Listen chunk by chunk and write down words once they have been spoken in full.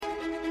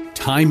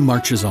Time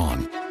marches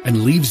on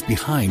and leaves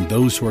behind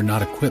those who are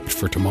not equipped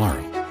for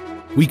tomorrow.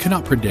 We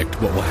cannot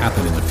predict what will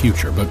happen in the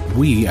future, but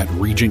we at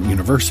Regent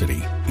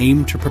University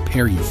aim to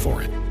prepare you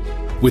for it.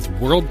 With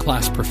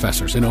world-class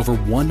professors in over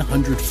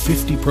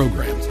 150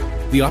 programs,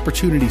 the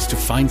opportunities to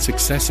find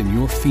success in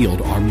your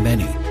field are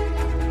many.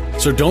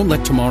 So don't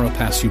let tomorrow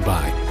pass you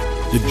by.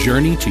 The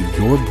journey to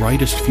your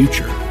brightest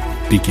future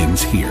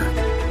begins here.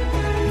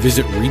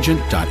 Visit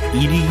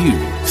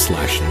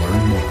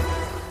regent.edu/learn more.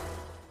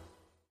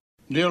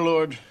 Dear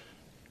Lord,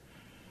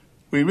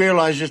 we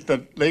realize just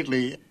that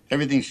lately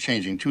everything's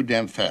changing too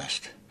damn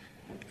fast.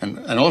 And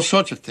all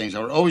sorts of things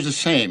are always the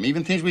same,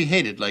 even things we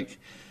hated, like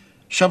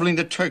shoveling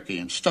the turkey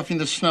and stuffing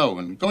the snow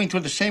and going through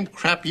the same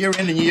crap year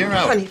in and year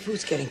out. Honey,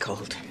 food's getting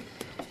cold.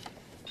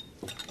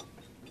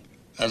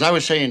 As I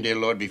was saying, dear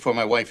Lord, before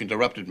my wife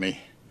interrupted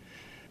me,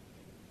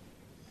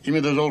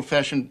 even those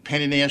old-fashioned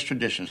pain-in-the-ass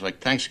traditions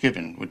like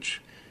Thanksgiving, which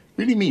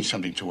really mean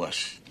something to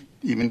us,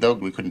 even though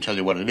we couldn't tell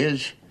you what it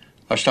is,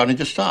 are starting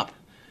to stop.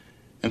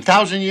 And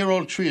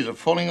 1,000-year-old trees are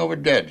falling over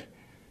dead,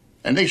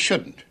 and they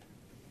shouldn't.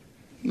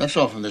 That's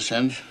all from this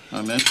end.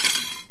 Amen.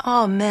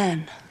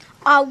 Amen.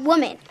 A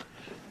woman.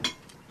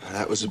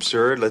 That was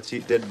absurd. Let's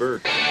eat dead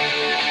bird.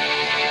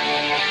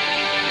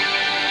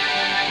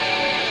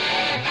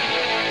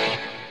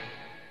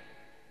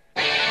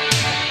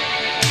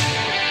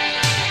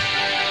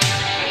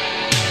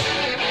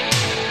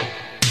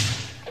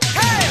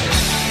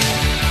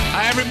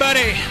 Hi,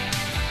 everybody.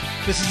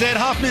 This is Ed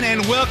Hoffman,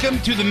 and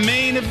welcome to the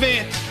main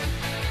event.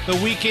 The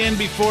weekend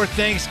before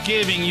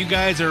Thanksgiving. You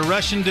guys are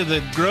rushing to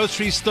the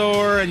grocery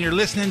store, and you're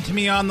listening to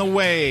me on the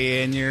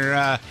way, and you're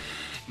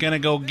going to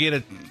go get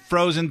a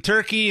frozen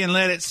turkey and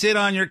let it sit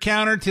on your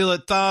counter till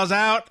it thaws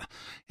out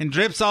and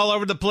drips all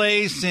over the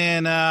place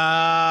and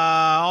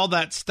all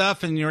that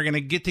stuff. And you're going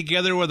to get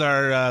together with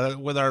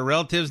our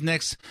relatives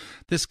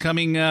this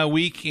coming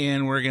week,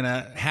 and we're going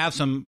to have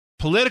some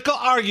political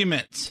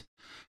arguments.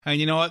 And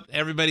you know what?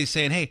 Everybody's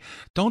saying, hey,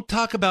 don't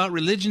talk about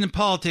religion and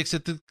politics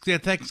at the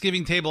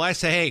Thanksgiving table. I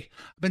say, hey,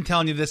 I've been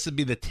telling you this would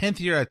be the 10th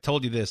year I've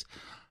told you this.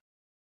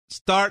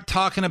 Start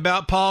talking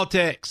about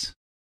politics.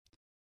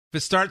 If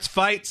it starts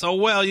fights, oh,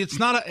 well, it's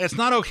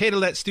not okay to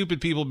let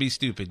stupid people be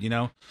stupid, you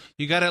know?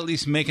 You got to at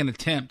least make an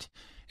attempt.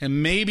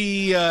 And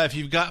maybe if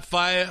you've got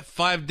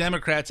five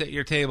Democrats at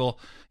your table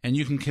and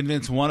you can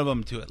convince one of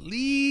them to at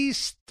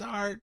least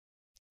start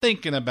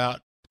thinking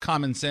about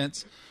common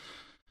sense,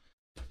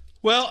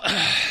 well,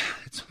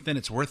 then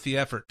it's worth the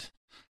effort.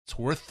 It's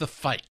worth the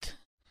fight.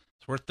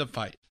 It's worth the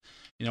fight.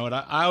 You know what?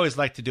 I always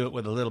like to do it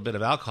with a little bit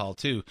of alcohol,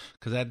 too,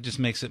 because that just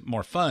makes it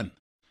more fun.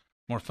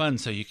 More fun,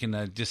 so you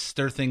can just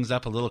stir things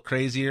up a little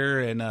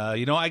crazier. And,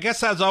 I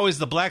guess I was always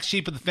the black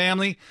sheep of the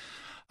family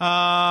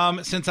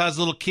since I was a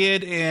little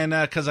kid, and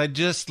because I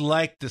just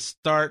like to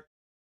start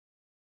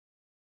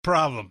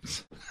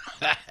problems.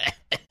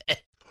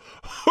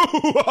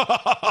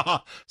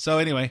 So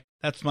anyway,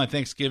 that's my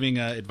Thanksgiving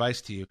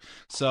advice to you.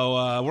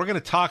 So we're going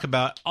to talk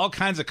about all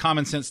kinds of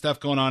common sense stuff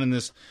going on in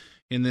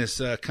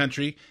this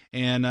country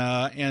and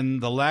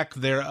the lack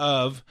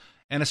thereof,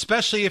 and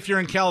especially if you're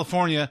in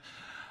California.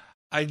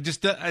 I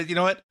just you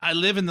know what? I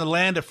live in the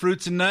land of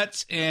fruits and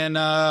nuts, and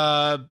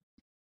I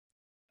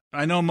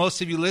know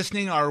most of you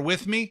listening are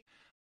with me.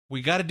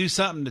 We got to do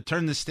something to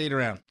turn this state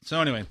around. So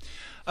anyway,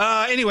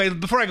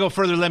 before I go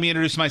further, let me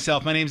introduce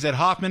myself. My name is Ed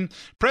Hoffman,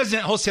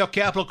 President, Wholesale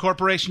Capital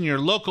Corporation, your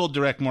local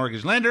direct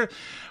mortgage lender,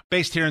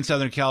 based here in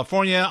Southern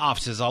California,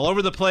 offices all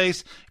over the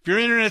place. If you're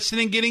interested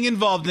in getting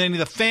involved in any of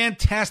the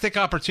fantastic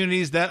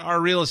opportunities that are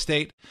real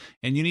estate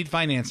and you need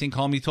financing,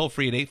 call me toll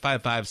free at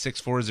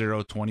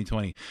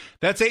 855-640-2020.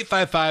 That's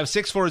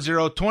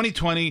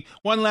 855-640-2020.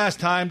 One last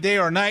time, day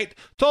or night,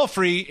 toll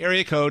free,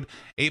 area code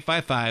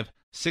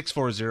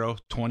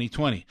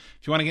 855-640-2020.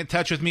 If you want to get in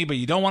touch with me, but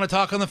you don't want to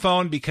talk on the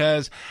phone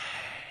because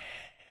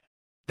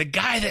the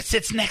guy that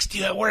sits next to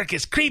you at work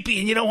is creepy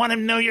and you don't want him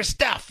to know your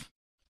stuff,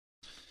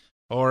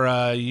 or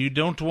you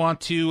don't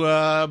want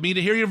to me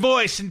to hear your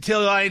voice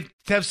until I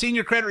have seen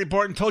your credit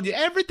report and told you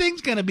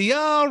everything's going to be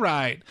all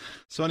right.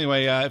 So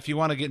anyway, if you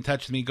want to get in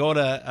touch with me, go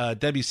to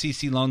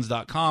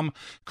WCCLoans.com,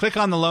 click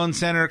on the Loan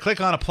Center, click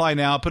on Apply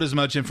Now, put as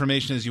much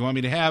information as you want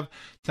me to have.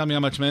 Tell me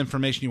how much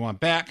information you want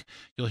back.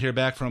 You'll hear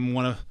back from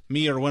one of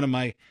me or one of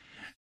my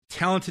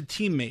talented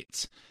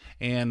teammates,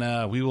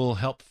 and we will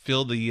help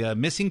fill the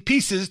missing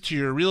pieces to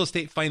your real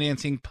estate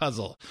financing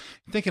puzzle.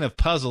 Thinking of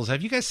puzzles,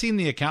 have you guys seen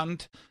The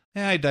Accountant?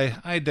 Yeah,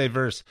 I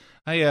diverse.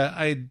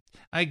 I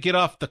get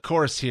off the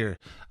course here.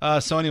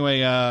 So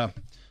anyway,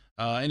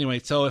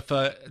 so if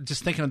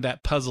just thinking of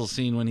that puzzle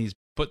scene when he's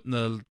putting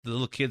the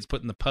little kids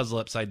putting the puzzle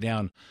upside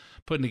down,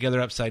 putting together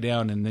upside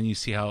down, and then you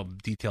see how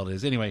detailed it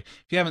is. Anyway,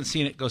 if you haven't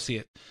seen it, go see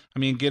it. I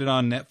mean, get it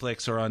on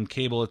Netflix or on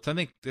cable. I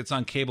think it's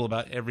on cable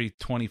about every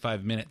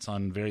 25 minutes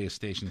on various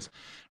stations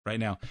right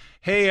now.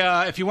 Hey,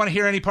 if you want to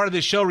hear any part of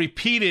this show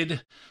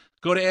repeated,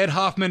 Go to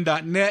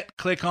edhoffman.net,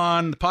 click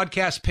on the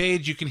podcast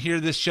page. You can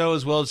hear this show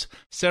as well as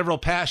several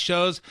past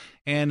shows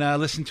and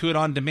listen to it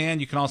on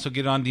demand. You can also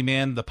get it on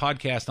demand, the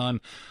podcast,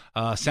 on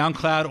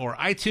SoundCloud or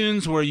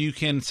iTunes, where you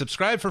can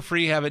subscribe for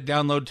free, have it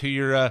download to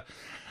your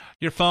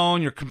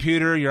phone, your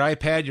computer, your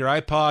iPad, your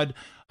iPod,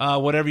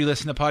 whatever you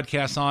listen to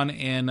podcasts on,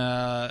 and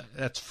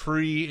that's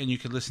free, and you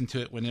can listen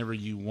to it whenever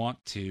you want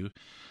to.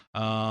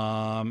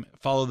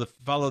 Follow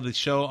the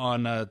show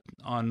on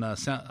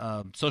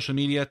social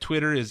media.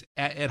 Twitter is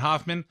at Ed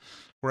Hoffman,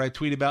 where I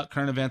tweet about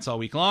current events all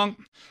week long.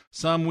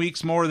 Some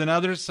weeks more than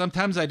others.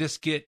 Sometimes I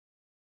just get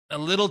a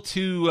little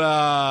too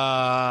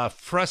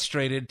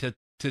frustrated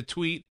to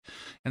tweet,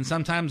 and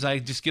sometimes I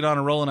just get on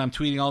a roll and I'm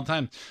tweeting all the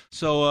time.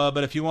 So,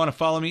 but if you want to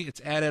follow me,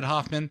 it's at Ed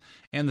Hoffman,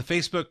 and the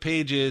Facebook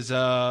page is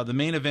The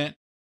Main Event,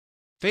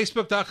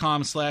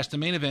 facebook.com/The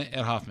Main Event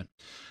Ed Hoffman.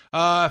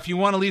 If you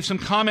want to leave some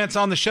comments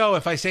on the show,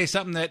 if I say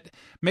something that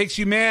makes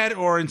you mad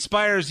or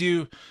inspires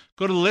you,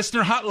 go to the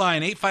listener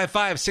hotline,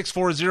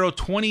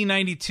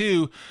 855-640-2092.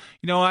 You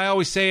know, I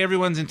always say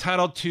everyone's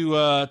entitled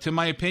to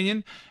my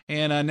opinion,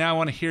 and now I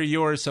want to hear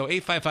yours. So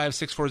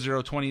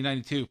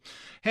 855-640-2092.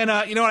 And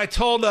you know what,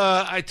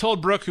 I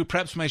told Brooke, who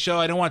preps my show,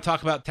 I don't want to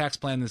talk about tax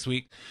plan this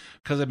week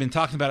because I've been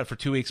talking about it for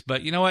 2 weeks.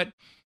 But you know what?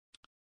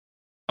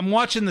 I'm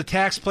watching the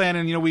tax plan,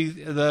 and you know,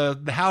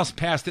 the House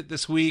passed it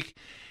this week,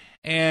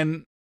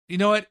 and you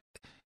know what?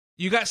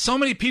 You got so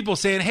many people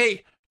saying,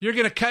 "Hey, you're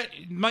going to cut.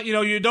 You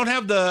know, you don't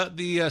have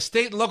the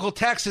state and local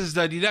taxes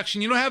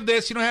deduction. You don't have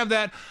this. You don't have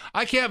that.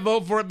 I can't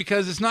vote for it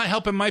because it's not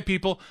helping my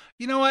people."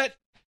 You know what?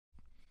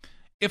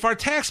 If our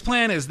tax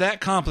plan is that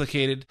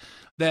complicated,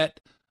 that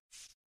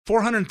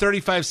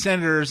 435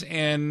 senators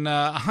and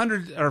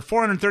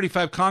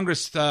 435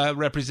 Congress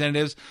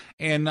representatives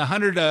and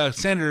 100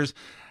 senators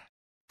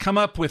come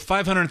up with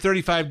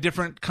 535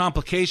 different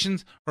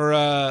complications or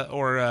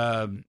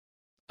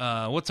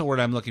what's the word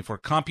I'm looking for?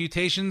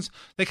 Computations.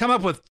 They come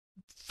up with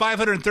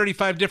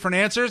 535 different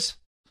answers.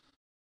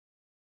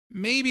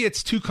 Maybe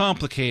it's too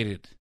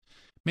complicated.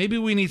 Maybe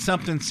we need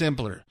something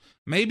simpler.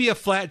 Maybe a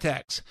flat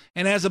tax.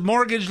 And as a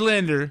mortgage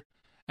lender,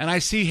 and I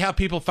see how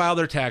people file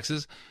their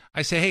taxes,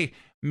 I say, hey,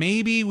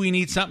 maybe we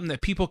need something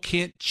that people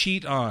can't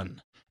cheat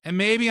on. And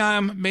maybe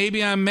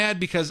I'm mad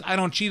because I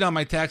don't cheat on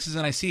my taxes,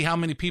 and I see how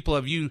many people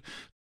of you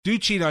do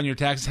cheat on your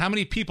taxes. How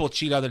many people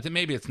cheat other than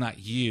maybe it's not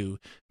you,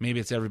 maybe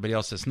it's everybody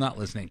else that's not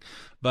listening.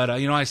 But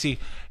you know, I see,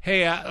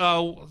 hey,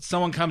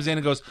 someone comes in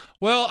and goes,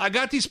 well, I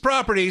got these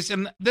properties,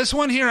 and this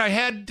one here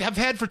have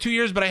had for 2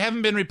 years, but I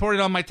haven't been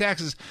reported on my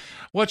taxes.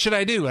 What should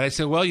I do? And I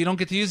said, well, you don't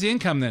get to use the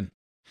income then.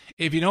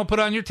 If you don't put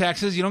on your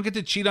taxes, you don't get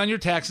to cheat on your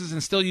taxes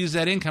and still use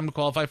that income to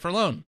qualify for a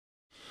loan.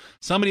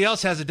 Somebody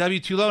else has a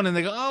W-2 loan, and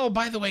they go, oh,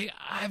 by the way,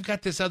 I've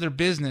got this other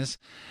business,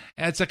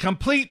 and it's a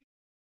complete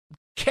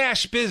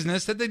cash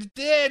business that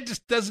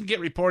just doesn't get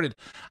reported.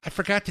 I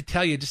forgot to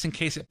tell you, just in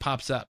case it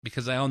pops up,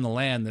 because I own the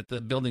land that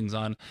the building's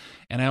on,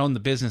 and I own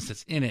the business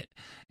that's in it,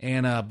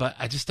 and but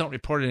I just don't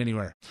report it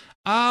anywhere.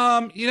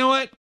 You know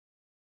what?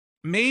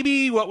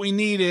 Maybe what we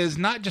need is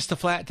not just a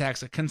flat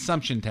tax, a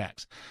consumption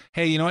tax.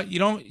 Hey, you know what?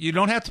 You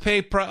don't have to pay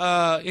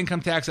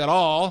income tax at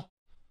all,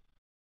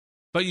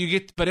 but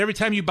every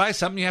time you buy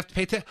something, you have to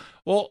pay tax.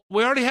 Well,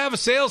 we already have a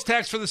sales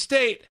tax for the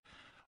state.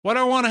 Why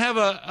do I want to have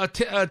a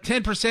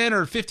 10%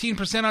 or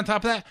 15% on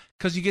top of that?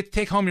 Because you get to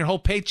take home your whole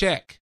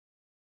paycheck.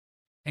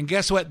 And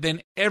guess what?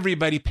 Then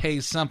everybody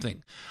pays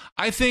something.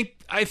 I think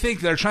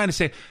they're trying to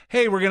say,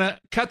 hey, we're going to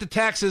cut the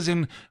taxes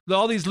and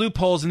all these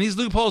loopholes, and these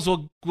loopholes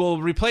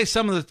will replace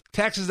some of the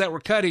taxes that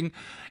we're cutting.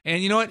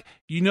 And you know what?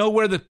 You know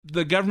where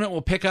the government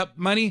will pick up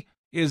money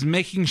is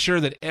making sure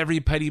that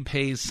everybody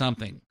pays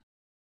something.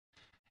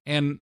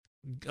 And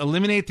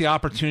eliminate the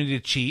opportunity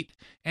to cheat,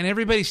 and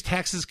everybody's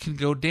taxes can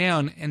go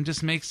down, and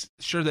just makes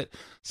sure that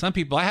some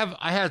people. I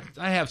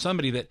have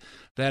somebody that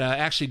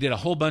actually did a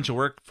whole bunch of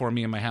work for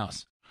me in my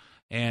house,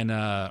 and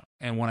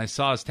when I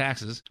saw his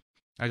taxes,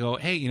 I go,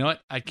 hey, you know what?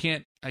 I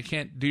can't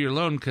do your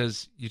loan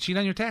because you cheat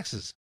on your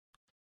taxes.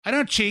 I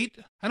don't cheat.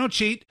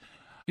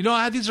 You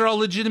know, these are all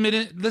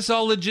legitimate. This is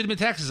all legitimate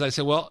taxes. I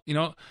said, well, you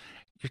know,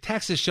 your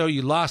taxes show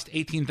you lost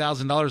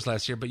 $18,000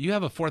 last year, but you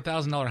have a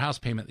 $4,000 house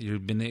payment that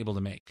you've been able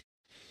to make.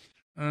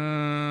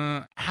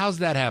 How's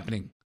that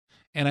happening?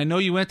 And I know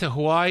you went to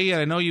Hawaii, and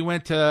I know you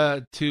went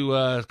to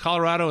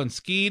Colorado and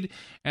skied,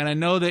 and I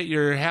know that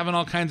you're having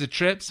all kinds of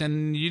trips,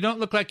 and you don't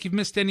look like you've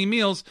missed any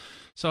meals.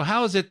 So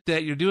how is it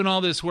that you're doing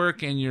all this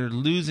work and you're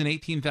losing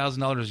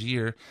 $18,000 a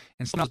year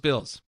and still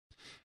bills?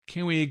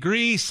 Can we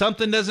agree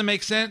something doesn't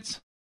make sense?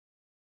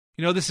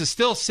 You know, this is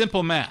still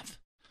simple math.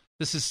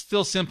 You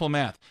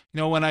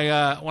know, when I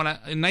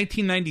in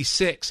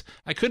 1996,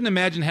 I couldn't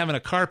imagine having a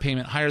car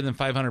payment higher than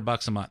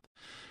 $500 a month.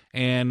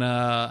 And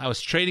I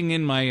was trading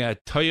in my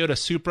Toyota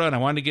Supra, and I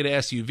wanted to get an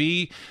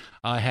SUV.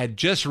 I had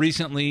just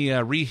recently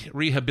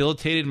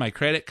rehabilitated my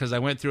credit because I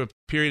went through a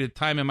period of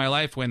time in my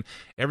life when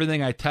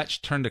everything I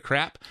touched turned to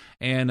crap,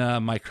 and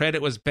my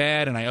credit was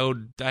bad, and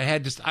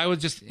I was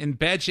just in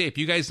bad shape.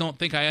 You guys don't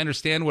think I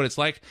understand what it's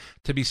like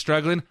to be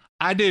struggling?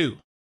 I do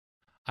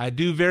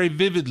very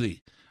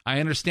vividly. I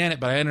understand it,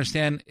 but I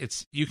understand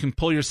you can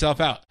pull yourself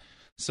out.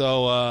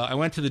 So I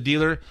went to the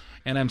dealer,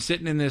 and I'm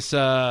sitting in this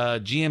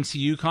GMC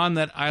Yukon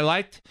that I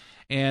liked,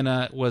 and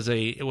it was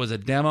a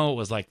demo. It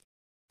was like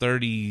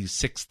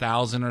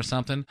 36,000 or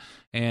something,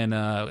 and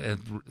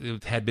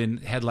it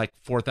had like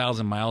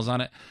 4,000 miles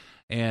on it,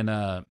 and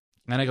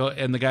I go,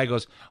 and the guy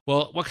goes,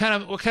 well, what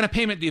kind of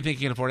payment do you think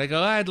you can afford? I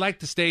go, I'd like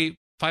to stay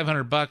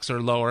 $500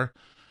 or lower,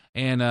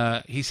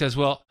 and he says,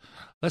 well,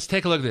 let's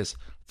take a look at this.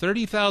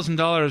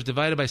 $30,000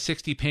 divided by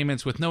 60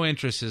 payments with no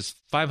interest is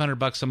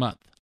 $500 a month.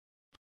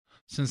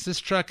 Since this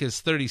truck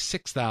is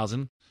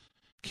 $36,000,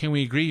 can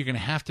we agree you're going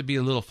to have to be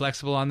a little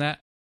flexible on that?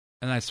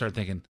 And I start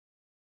thinking,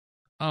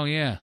 oh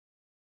yeah,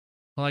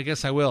 well I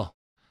guess I will.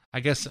 I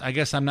guess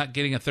I'm not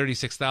getting a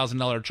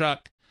 $36,000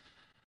 truck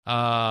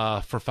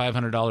for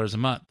 $500 a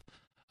month.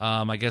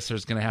 I guess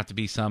there's going to have to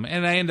be some,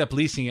 and I end up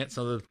leasing it,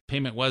 so the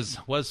payment was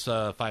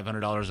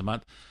 $500 a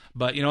month.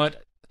 But you know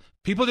what?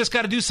 People just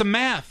got to do some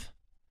math.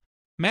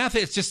 Math,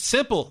 it's just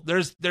simple.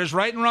 There's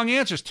right and wrong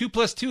answers. 2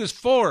 plus 2 is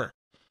 4.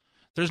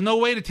 There's no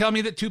way to tell me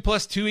that 2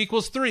 plus 2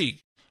 equals 3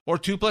 or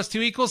 2 plus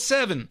 2 equals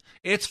 7.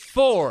 It's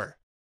 4.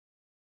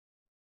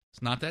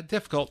 It's not that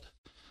difficult.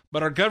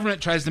 But our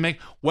government tries to make,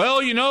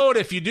 well, you know what,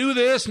 if you do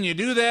this and you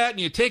do that and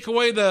you take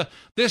away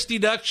this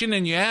deduction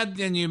and you add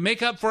and you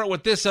make up for it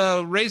with this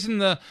raising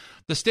the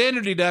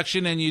standard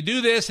deduction and you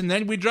do this and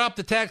then we drop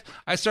the tax.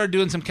 I started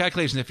doing some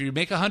calculations. If you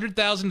make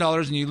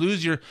 $100,000 and you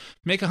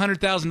make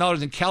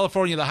 $100,000 in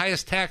California, the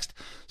highest taxed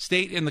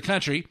state in the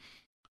country,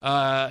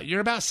 you're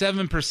about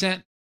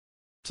 7%.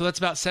 So that's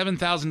about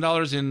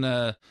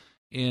 $7,000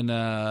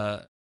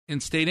 in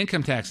state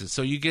income taxes.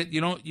 So you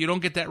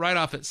don't get that write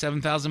off at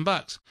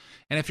 $7,000.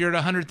 And if you're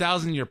at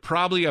 $100,000, you're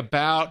probably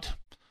about,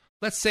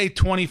 let's say,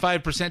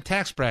 25%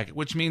 tax bracket,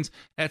 which means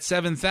at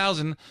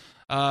 $7,000,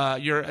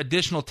 your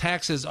additional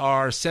taxes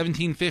are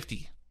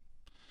 $1,750.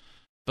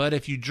 But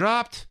if you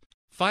dropped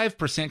 5%,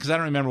 because I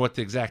don't remember what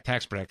the exact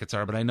tax brackets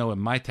are, but I know in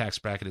my tax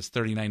bracket is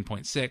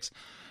 39.6,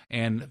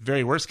 and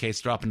very worst case,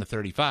 dropping to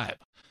 35.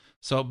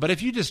 So, but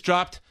if you just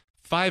dropped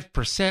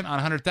 5% on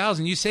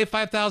 100,000, you save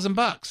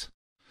 $5,000.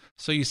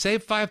 So you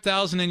save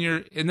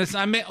 $5,000 in this.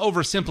 I'm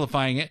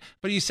oversimplifying it,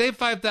 but you save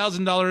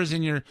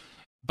 $5,000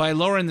 by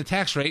lowering the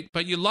tax rate,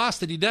 but you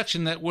lost the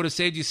deduction that would have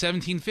saved you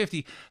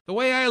 $1,750. The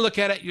way I look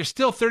at it, you're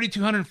still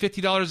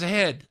 $3,250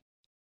 ahead.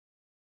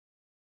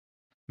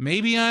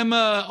 Maybe I'm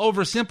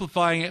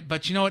oversimplifying it,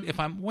 but you know what? If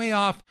I'm way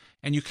off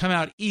and you come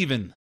out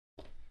even,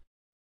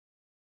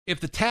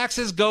 if the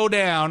taxes go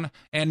down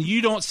and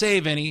you don't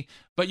save any,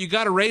 but you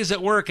got a raise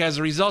at work as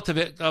a result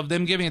of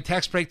them giving a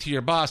tax break to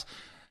your boss,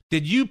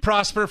 did you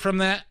prosper from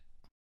that?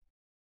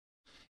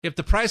 If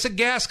the price of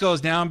gas goes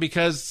down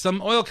because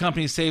some oil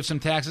companies save some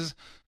taxes,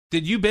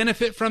 did you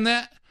benefit from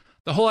that?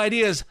 The whole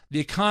idea is the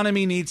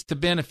economy needs to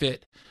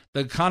benefit. The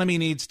economy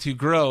needs to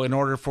grow in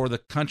order for the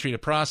country to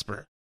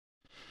prosper.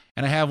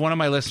 And I have one of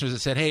my listeners that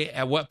said, hey,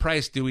 at what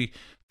price do we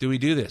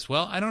do this?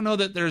 Well, I don't know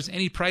that there's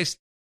any price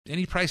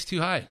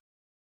too high.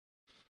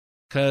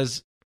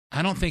 Because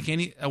I don't think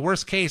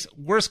worst case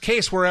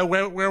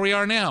where we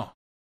are now.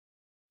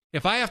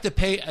 If I have to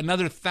pay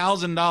another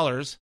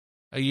 $1,000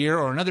 a year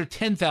or another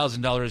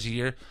 $10,000 a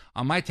year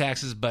on my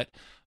taxes, but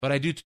I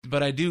do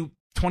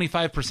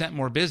 25%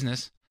 more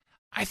business,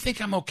 I think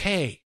I'm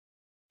okay.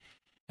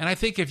 And I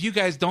think if you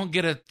guys don't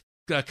get a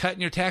cut in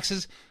your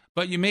taxes,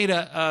 but you made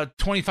a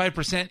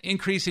 25%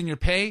 increase in your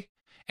pay,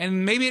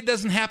 and maybe it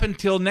doesn't happen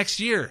till next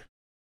year.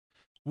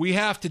 We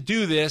have to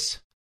do this.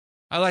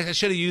 I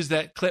should have used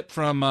that clip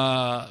from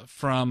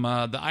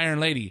the Iron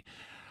Lady.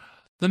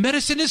 The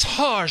medicine is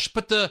harsh,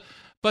 but the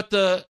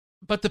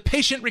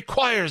patient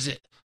requires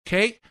it.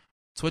 Okay?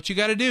 That's what you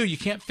got to do. You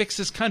can't fix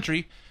this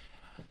country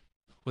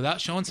without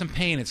showing some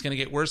pain. It's going to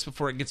get worse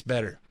before it gets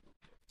better.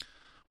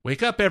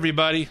 Wake up,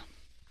 everybody.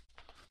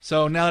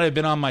 So now that I've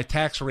been on my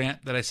tax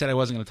rant that I said I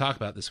wasn't going to talk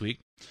about this week,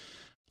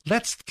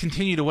 let's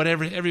continue to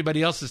whatever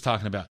everybody else is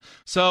talking about.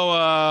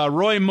 So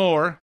Roy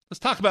Moore. Let's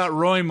talk about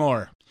Roy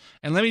Moore.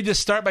 And let me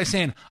just start by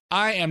saying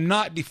I am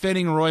not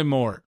defending Roy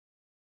Moore.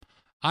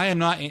 I am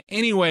not in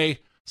any way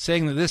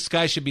saying that this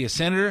guy should be a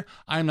senator.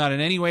 I'm not in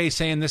any way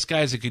saying this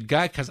guy is a good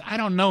guy because I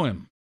don't know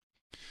him.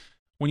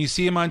 When you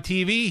see him on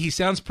TV, he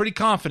sounds pretty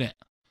confident.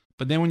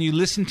 But then when you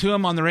listen to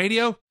him on the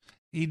radio,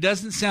 he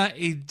just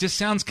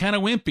sounds kind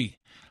of wimpy,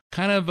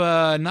 kind of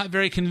not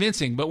very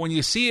convincing. But when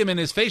you see him in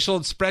his facial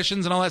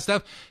expressions and all that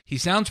stuff, he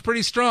sounds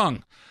pretty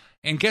strong.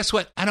 And guess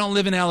what? I don't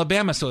live in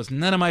Alabama, so it's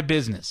none of my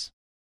business.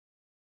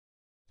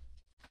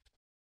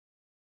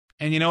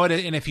 And you know what?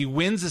 And if he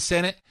wins the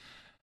Senate,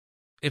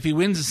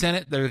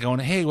 they're going,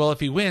 hey, well, if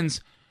he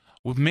wins,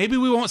 well, maybe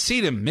we won't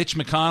seat him. Mitch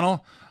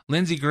McConnell,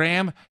 Lindsey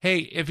Graham. Hey,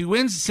 if he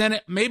wins the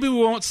Senate, maybe we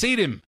won't seat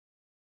him.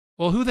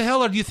 Well, who the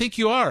hell do you think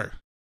you are?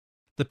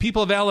 The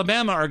people of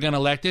Alabama are going to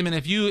elect him, and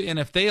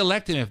if they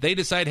elect him, if they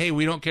decide, hey,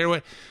 we don't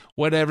care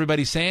what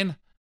everybody's saying,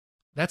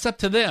 that's up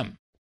to them.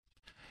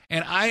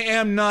 And I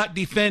am not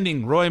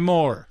defending Roy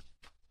Moore.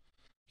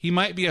 He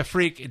might be a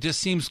freak. It just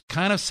seems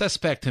kind of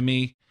suspect to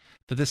me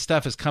that this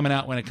stuff is coming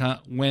out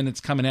when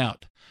it's coming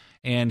out.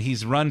 and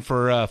he's run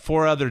for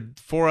four other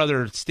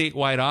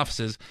statewide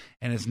offices,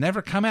 and has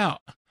never come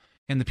out.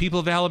 And the people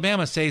of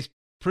Alabama say he's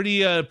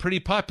pretty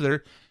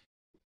popular.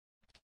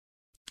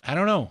 I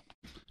don't know.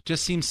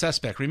 Just seems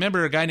suspect.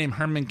 Remember a guy named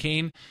Herman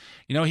Cain?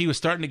 You know, he was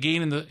starting to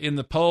gain in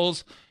the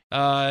polls.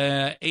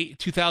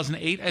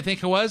 2008, I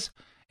think it was,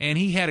 and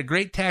he had a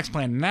great tax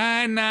plan,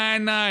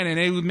 999, and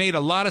it made a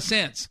lot of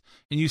sense.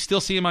 And you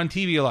still see him on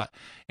TV a lot.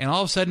 And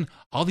all of a sudden,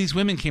 all these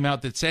women came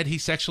out that said he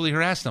sexually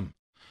harassed them,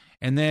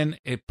 and then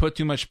it put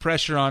too much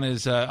pressure on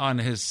his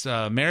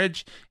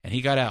marriage, and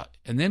he got out.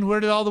 And then where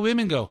did all the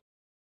women go?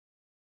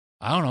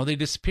 I don't know. They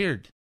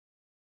disappeared.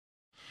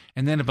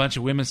 And then a bunch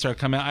of women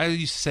started coming out. I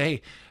used to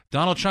say,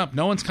 Donald Trump,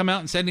 no one's come out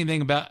and said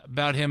anything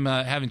about him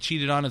having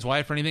cheated on his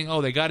wife or anything.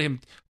 Oh, they got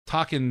him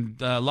talking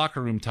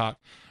locker room talk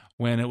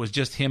when it was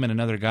just him and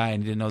another guy,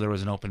 and he didn't know there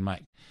was an open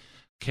mic.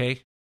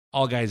 Okay?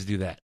 All guys do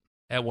that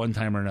at one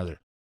time or another.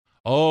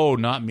 Oh,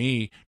 not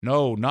me.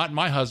 No, not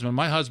my husband.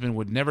 My husband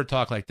would never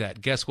talk like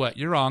that. Guess what?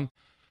 You're wrong.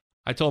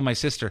 I told my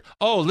sister,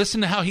 oh,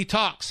 listen to how he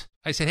talks.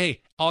 I said,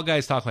 hey, all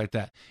guys talk like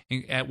that.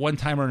 At one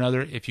time or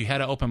another, if you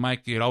had an open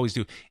mic, you'd always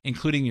do,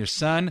 including your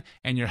son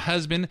and your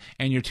husband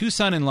and your two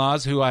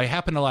son-in-laws, who I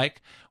happen to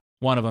like,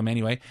 one of them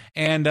anyway,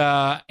 and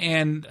your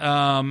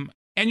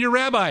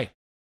rabbi.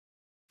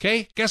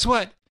 Okay? Guess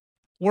what?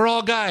 We're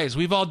all guys.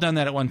 We've all done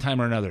that at one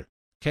time or another.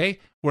 Okay?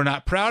 We're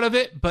not proud of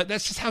it, but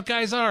that's just how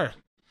guys are.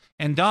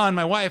 And Dawn,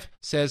 my wife,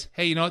 says,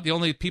 hey, you know what? The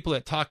only people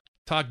that talk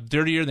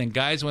dirtier than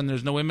guys when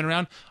there's no women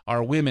around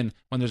are women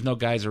when there's no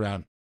guys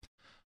around.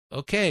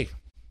 Okay.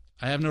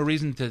 I have no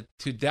reason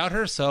to doubt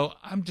her, so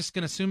I'm just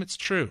going to assume it's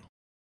true.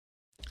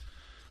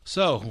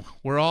 So,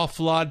 we're all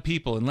flawed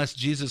people. Unless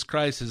Jesus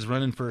Christ is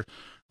running for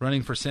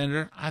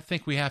senator, I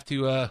think we have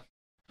to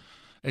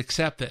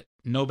accept that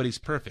nobody's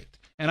perfect.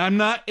 And I'm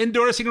not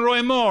endorsing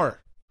Roy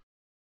Moore.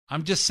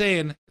 I'm just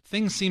saying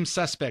things seem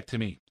suspect to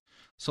me.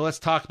 So let's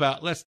talk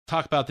about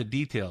the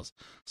details.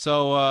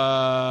 So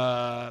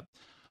a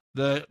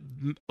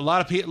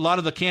lot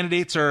of the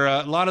candidates are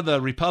a lot of the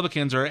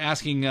Republicans are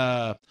asking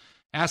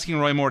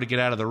Roy Moore to get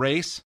out of the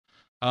race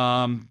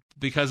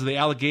because of the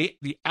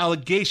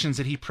allegations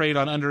that he preyed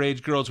on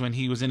underage girls when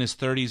he was in his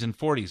 30s and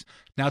 40s.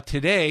 Now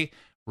today,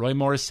 Roy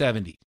Moore is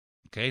 70.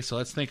 Okay, so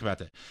let's think about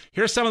that.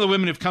 Here are some of the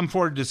women who've come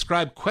forward to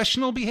describe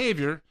questionable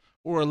behavior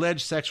or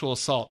alleged sexual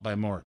assault by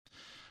Moore.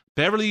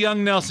 Beverly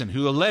Young Nelson,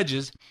 who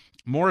alleges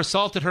Moore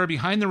assaulted her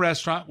behind the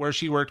restaurant where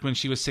she worked when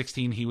she was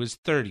 16. He was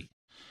 30.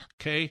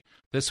 Okay,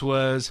 this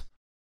was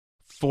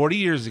 40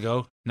 years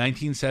ago,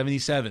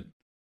 1977.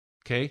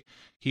 Okay,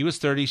 he was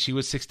 30, she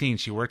was 16.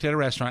 She worked at a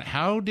restaurant.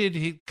 How did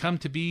he come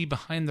to be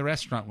behind the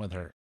restaurant with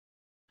her?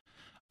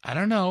 I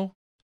don't know,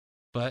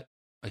 but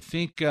I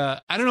think,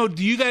 I don't know.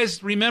 Do you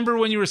guys remember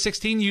when you were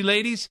 16, you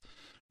ladies?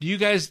 Do you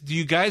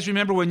guys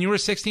remember when you were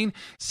 16?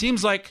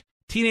 Seems like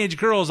teenage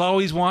girls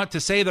always want to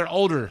say they're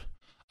older.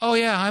 Oh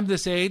yeah, I'm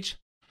this age.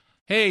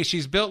 Hey,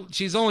 she's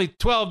only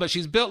 12, but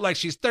she's built like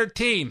she's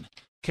 13.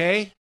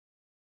 Okay?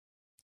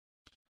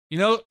 You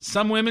know,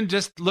 some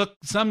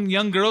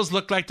young girls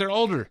look like they're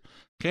older.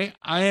 Okay?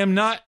 I am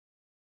not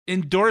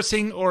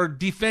endorsing or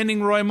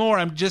defending Roy Moore.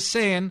 I'm just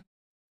saying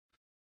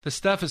the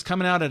stuff is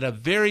coming out at a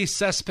very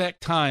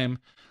suspect time,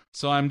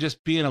 so I'm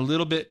just being a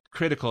little bit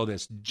critical of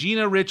this.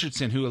 Gina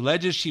Richardson, who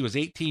alleges she was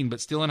 18 but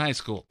still in high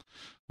school,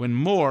 when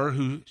Moore,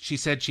 who she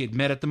said she had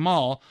met at the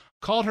mall,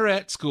 called her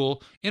at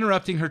school,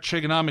 interrupting her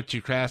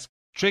trigonometry class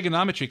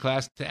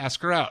to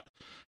ask her out.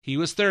 He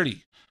was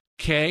 30.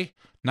 Okay,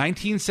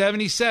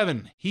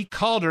 1977. He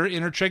called her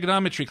in her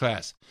trigonometry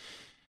class.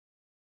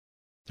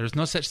 There's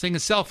no such thing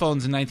as cell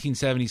phones in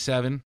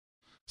 1977.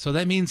 So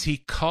that means he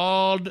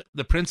called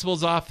the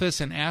principal's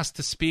office and asked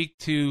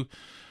to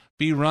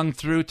be rung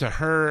through to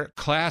her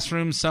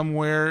classroom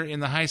somewhere in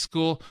the high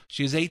school.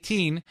 She was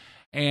 18,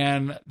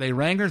 and they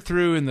rang her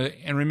through.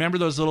 And remember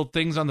those little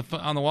things on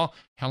the wall?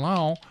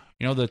 Hello,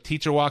 you know, the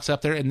teacher walks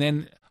up there, and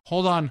then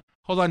hold on,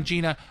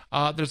 Gina.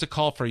 There's a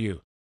call for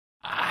you.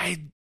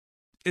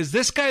 If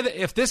this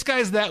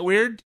guy's that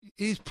weird,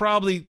 he's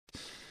probably.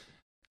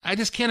 I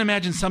just can't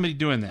imagine somebody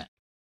doing that.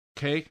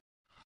 Okay,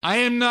 I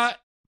am not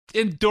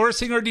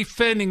endorsing or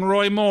defending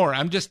Roy Moore.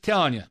 I'm just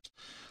telling you.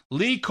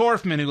 Lee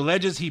Korfman, who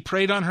alleges he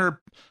preyed on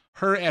her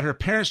at her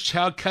parents'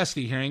 child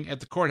custody hearing at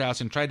the courthouse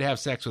and tried to have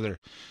sex with her.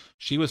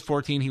 She was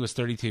 14, he was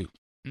 32.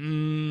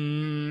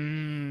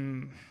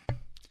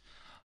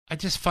 I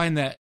just find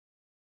that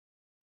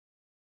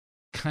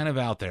kind of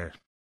out there.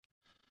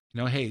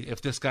 You know, hey,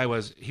 if this guy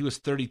he was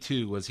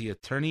 32, was he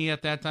attorney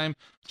at that time?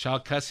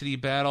 Child custody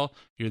battle,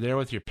 you're there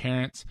with your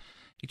parents.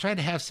 He tried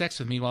to have sex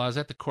with me while I was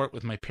at the court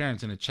with my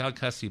parents in a child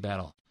custody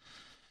battle.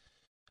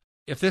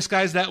 If this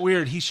guy's that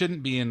weird, he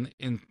shouldn't be in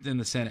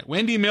the Senate.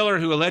 Wendy Miller,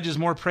 who alleges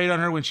Moore preyed on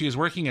her when she was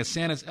working as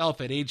Santa's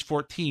elf at age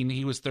 14,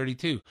 he was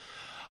 32.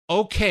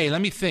 Okay, let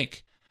me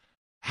think.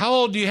 How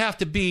old do you have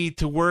to be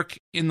to work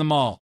in the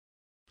mall?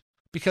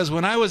 Because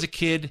when I was a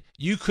kid,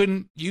 you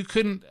couldn't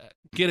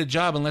get a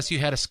job unless you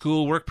had a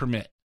school work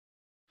permit.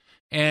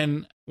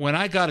 And when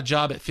I got a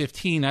job at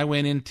 15, I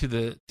went into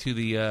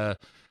the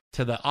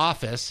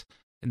office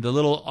in the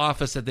little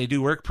office that they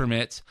do work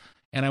permits.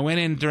 And I went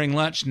in during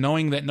lunch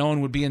knowing that no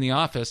one would be in the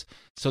office,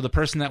 so the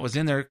person that was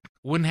in there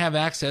wouldn't have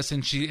access.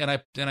 And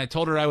I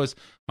told her I was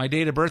my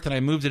date of birth, and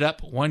I moved it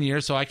up 1 year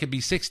so I could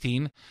be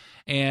 16.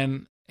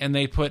 And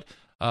they put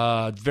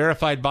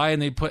verified by, and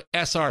they put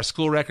SR,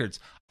 school records.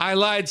 I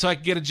lied so I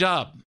could get a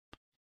job.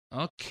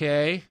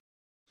 Okay.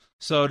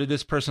 So did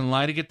this person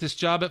lie to get this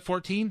job at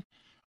 14?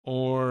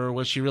 Or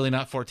was she really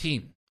not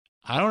 14?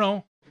 I don't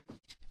know.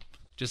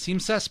 Just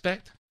seems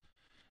suspect.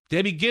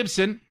 Debbie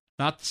Gibson,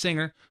 not the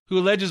singer, who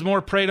alleges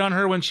Moore preyed on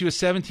her when she was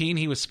 17.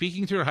 He was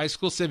speaking to her high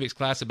school civics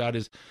class about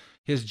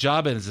his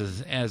job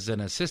as an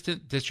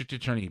assistant district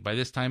attorney. By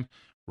this time,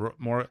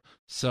 Moore,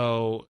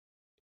 so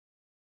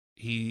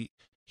he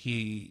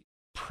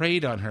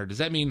preyed on her. Does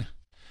that mean,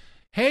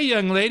 hey,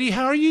 young lady,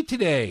 how are you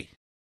today?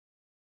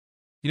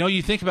 You know,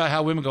 you think about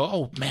how women go,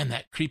 oh, man,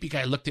 that creepy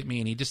guy looked at me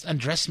and he just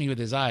undressed me with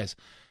his eyes.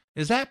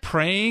 Is that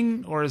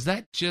preying, or is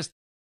that just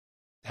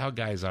how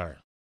guys are?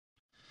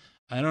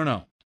 I don't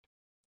know.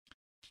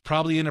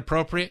 Probably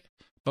inappropriate,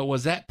 but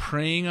was that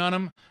preying on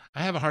him?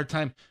 I have a hard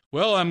time.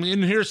 Well, I'm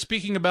in here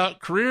speaking about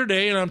career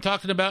day, and I'm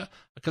talking about,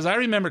 because I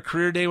remember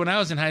career day when I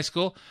was in high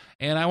school,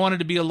 and I wanted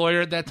to be a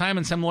lawyer at that time,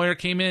 and some lawyer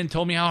came in and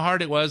told me how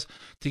hard it was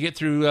to get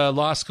through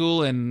law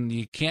school, and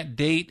you can't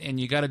date,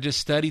 and you got to just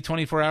study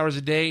 24 hours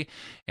a day,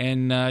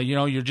 and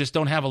you just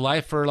don't have a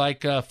life for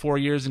like 4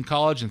 years in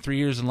college and 3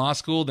 years in law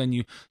school. Then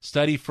you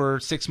study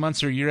for 6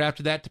 months or a year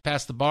after that to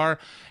pass the bar,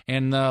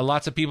 and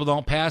lots of people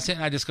don't pass it,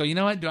 and I just go, you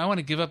know what, do I want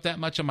to give up that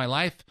much of my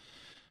life?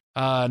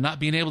 Not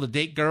being able to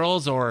date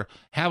girls or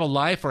have a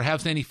life or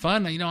have any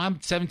fun. You know,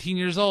 I'm 17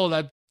 years old.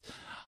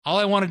 All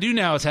I want to do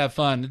now is have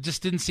fun. It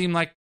just didn't seem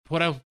like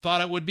what I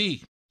thought it would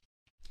be.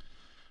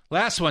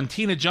 Last one,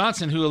 Tina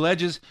Johnson, who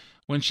alleges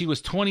when she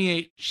was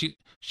 28,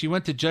 she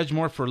went to Judge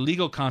Moore for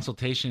legal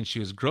consultation, and she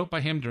was groped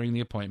by him during the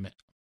appointment.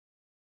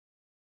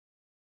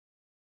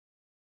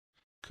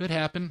 Could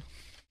happen.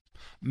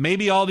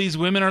 Maybe all these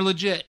women are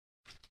legit.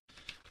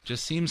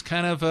 Just seems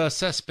kind of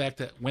suspect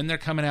that when they're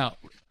coming out.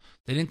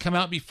 They didn't come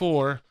out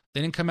before.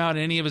 They didn't come out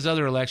in any of his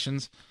other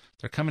elections.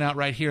 They're coming out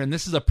right here. And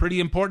this is a pretty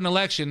important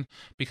election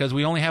because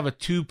we only have a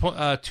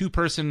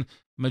two-person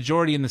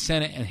majority in the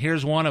Senate, and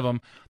here's one of them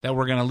that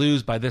we're going to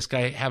lose by this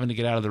guy having to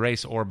get out of the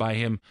race or by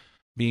him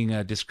being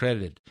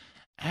discredited.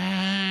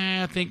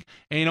 I think,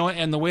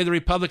 and the way the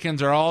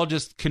Republicans are all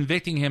just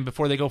convicting him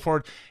before they go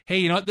forward. Hey,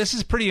 you know what? This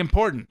is pretty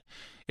important.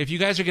 If you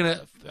guys are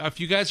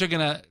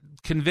gonna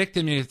convict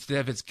him, if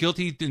it's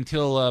guilty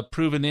until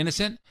proven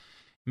innocent,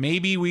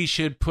 maybe we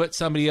should put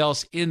somebody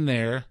else in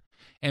there,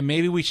 and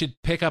maybe we should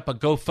pick up a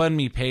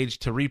GoFundMe page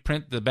to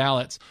reprint the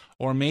ballots,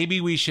 or maybe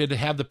we should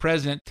have the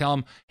president tell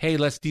him, hey,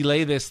 let's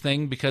delay this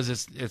thing because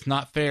it's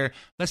not fair.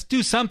 Let's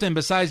do something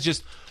besides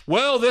just,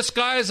 well, this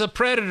guy's a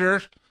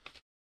predator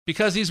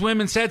because these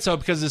women said so,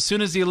 because as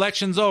soon as the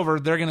election's over,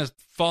 they're going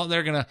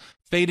to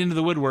fade into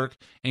the woodwork,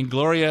 and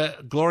Gloria,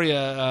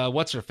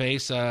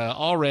 what's-her-face,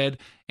 Allred,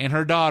 and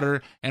her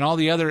daughter, and all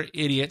the other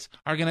idiots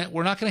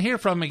we're not going to hear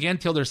from them again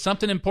until there's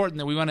something important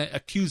that we want to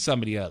accuse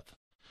somebody of.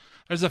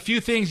 There's a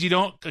few things you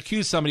don't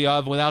accuse somebody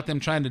of without them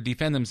trying to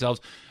defend themselves.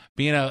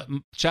 Being a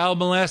child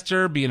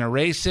molester, being a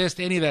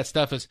racist, any of that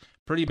stuff is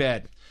pretty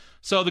bad.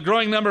 So the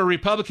growing number of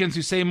Republicans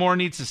who say Moore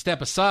needs to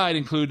step aside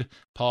include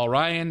Paul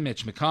Ryan,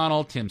 Mitch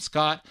McConnell, Tim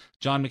Scott,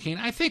 John McCain.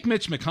 I think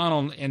Mitch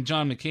McConnell and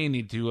John McCain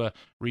need to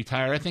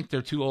retire. I think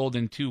they're too old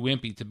and too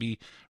wimpy to be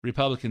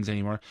Republicans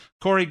anymore.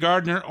 Cory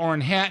Gardner,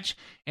 Orrin Hatch,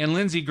 and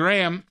Lindsey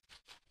Graham.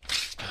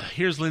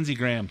 Here's Lindsey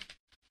Graham.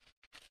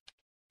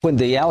 When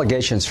the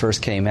allegations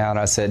first came out,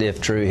 I said,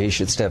 if true, he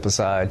should step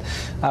aside.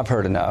 I've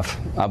heard enough.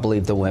 I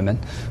believe the women.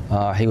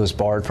 He was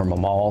barred from a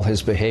mall.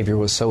 His behavior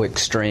was so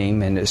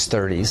extreme in his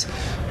 30s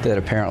that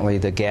apparently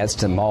the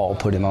Gadsden Mall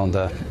put him on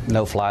the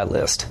no-fly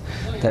list.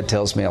 That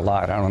tells me a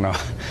lot. I don't know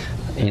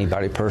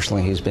anybody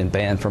personally who's been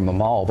banned from a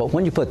mall. But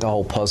when you put the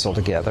whole puzzle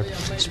together,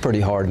 it's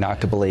pretty hard not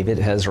to believe it.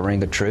 It has a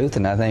ring of truth,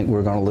 and I think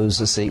we're going to lose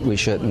the seat we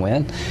shouldn't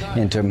win.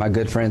 And to my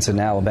good friends in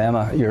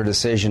Alabama, your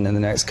decision in the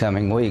next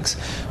coming weeks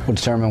will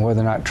determine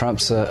whether or not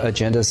Trump's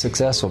agenda is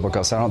successful,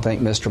 because I don't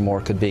think Mr.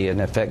 Moore could be an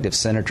effective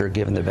senator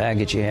given the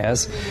baggage he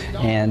has.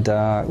 And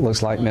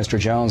looks like Mr.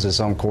 Jones is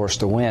on course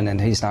to win,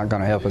 and he's not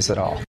going to help us at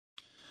all.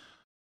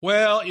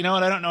 Well, you know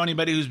what? I don't know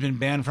anybody who's been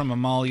banned from a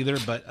mall either,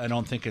 but I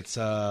don't think it's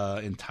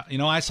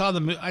I saw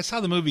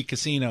the movie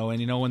Casino,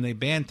 and when they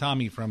banned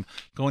Tommy from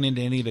going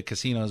into any of the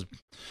casinos,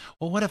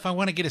 well, what if I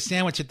want to get a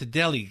sandwich at the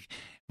deli,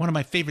 one of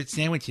my favorite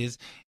sandwiches?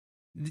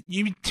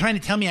 You trying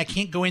to tell me I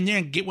can't go in there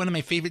and get one of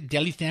my favorite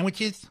deli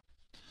sandwiches?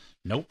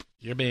 Nope,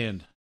 you're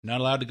banned. Not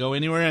allowed to go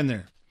anywhere in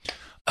there.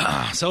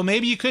 So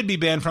maybe you could be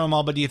banned from them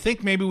all, but do you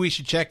think maybe we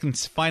should check and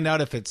find out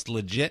if it's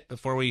legit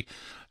before we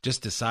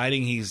just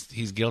deciding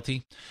he's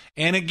guilty?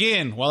 And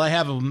again, while I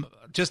have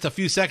just a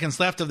few seconds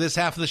left of this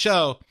half of the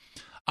show,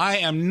 I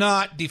am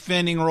not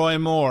defending Roy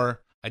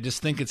Moore. I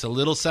just think it's a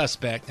little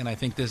suspect, and I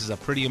think this is a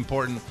pretty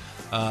important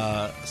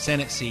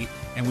Senate seat,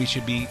 and we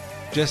should be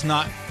just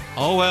not,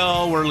 oh,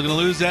 well, we're going to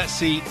lose that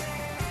seat.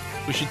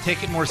 We should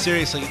take it more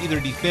seriously. Either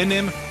defend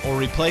him or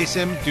replace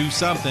him, do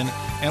something,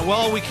 And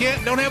while we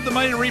don't have the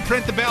money to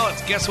reprint the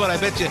ballots, guess what? I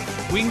bet you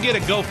we can get a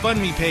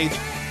GoFundMe page,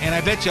 and I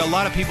bet you a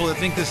lot of people that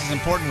think this is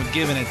important would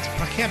give, and it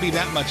can't be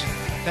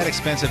that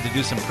expensive to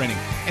do some printing.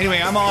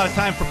 Anyway, I'm all out of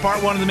time for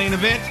part one of the main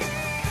event.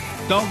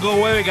 Don't go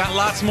away. We got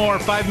lots more.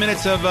 5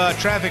 minutes of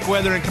traffic,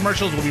 weather, and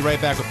commercials. We'll be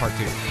right back with part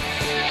two.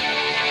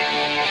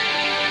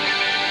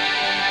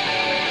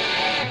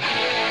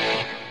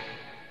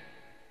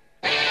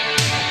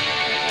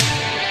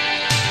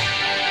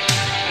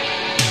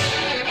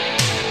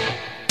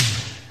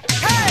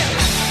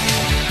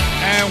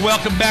 And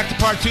welcome back to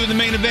part two of the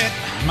main event.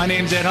 My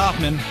name's Ed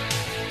Hoffman,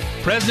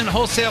 President of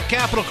Wholesale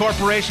Capital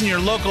Corporation, your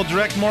local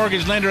direct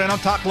mortgage lender. I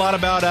don't talk a lot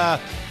about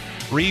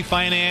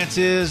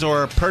refinances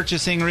or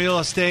purchasing real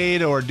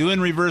estate or doing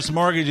reverse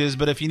mortgages,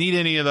 but if you need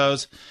any of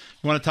those,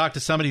 you want to talk to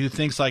somebody who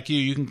thinks like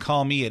you can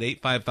call me at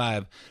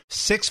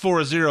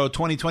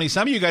 855-640-2020.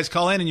 Some of you guys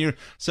call in and you're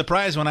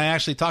surprised when I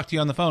actually talk to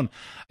you on the phone.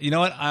 You know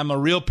what? I'm a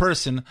real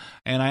person,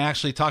 and I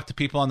actually talk to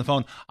people on the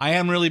phone. I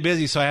am really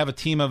busy, so I have a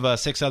team of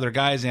 6 other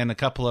guys and a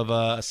couple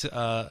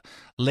of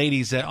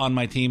ladies on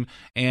my team,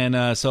 and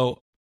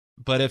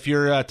but if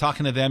you're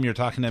talking to them, you're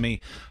talking to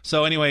me.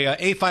 So anyway,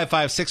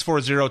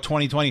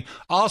 855-640-2020.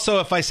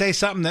 Also, if I say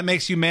something that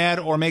makes you mad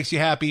or makes you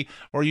happy,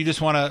 or you just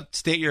want to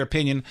state your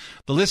opinion,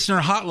 the listener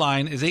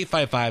hotline is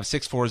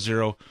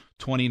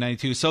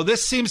 855-640-2092. So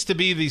this seems to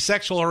be the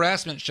sexual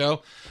harassment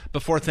show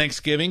before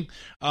Thanksgiving,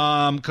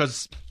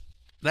 because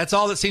that's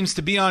all that seems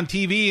to be on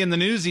TV and the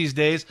news these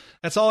days.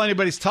 That's all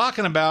anybody's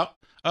talking about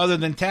other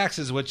than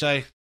taxes, which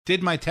I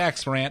did my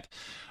tax rant.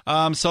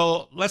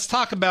 So let's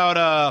talk about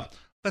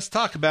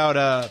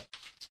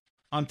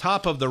on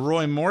top of the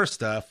Roy Moore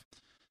stuff.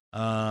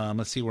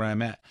 Let's see where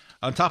I'm at.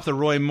 On top of the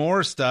Roy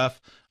Moore stuff,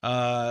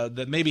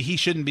 that maybe he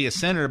shouldn't be a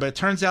senator, but it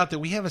turns out that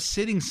we have a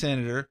sitting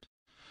senator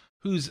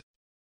who's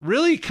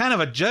really kind of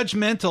a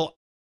judgmental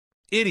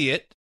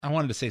idiot. I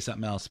wanted to say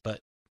something else, but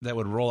that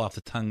would roll off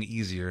the tongue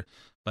easier,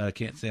 but I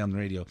can't say on the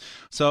radio.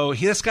 So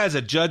this guy's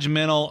a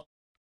judgmental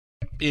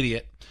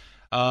idiot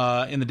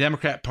in the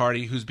Democrat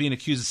Party who's being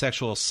accused of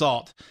sexual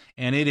assault,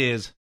 and it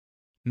is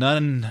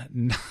none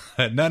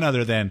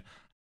other than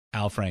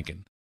Al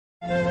Franken.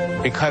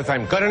 Because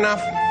I'm good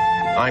enough,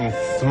 I'm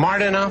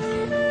smart enough,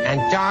 and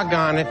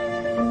doggone it,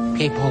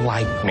 people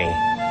like me.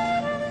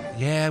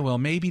 Yeah, well,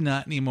 maybe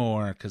not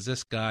anymore, because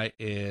this guy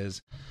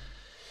is...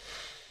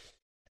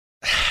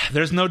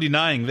 There's no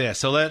denying this.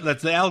 So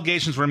the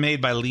allegations were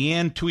made by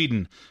Leanne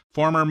Tweeden,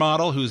 former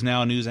model who's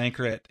now a news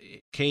anchor at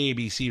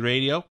KABC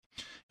Radio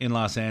in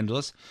Los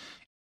Angeles.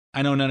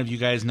 I know none of you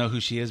guys know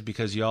who she is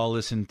because you all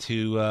listen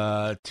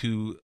to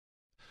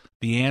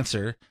The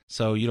Answer,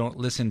 so you don't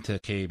listen to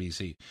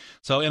KABC.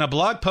 So in a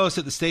blog post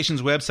at the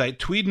station's website,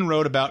 Tweeden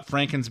wrote about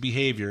Franken's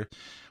behavior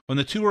when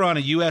the two were on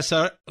a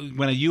USO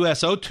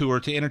tour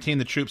to entertain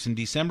the troops in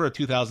December of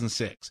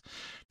 2006.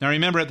 Now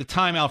remember, at the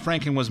time, Al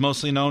Franken was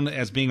mostly known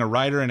as being a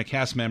writer and a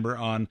cast member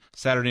on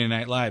Saturday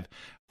Night Live.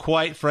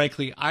 Quite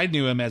frankly, I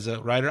knew him as a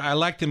writer. I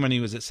liked him when he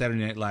was at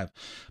Saturday Night Live,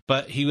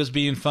 but he was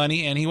being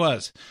funny, and he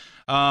was.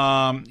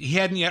 He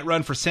hadn't yet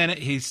run for Senate.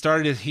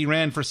 He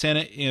ran for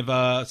Senate,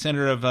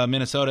 Senator of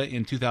Minnesota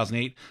in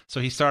 2008.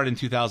 So he started in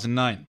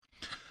 2009.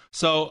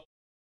 So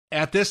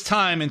at this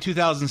time in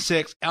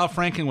 2006, Al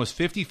Franken was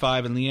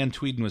 55 and Leanne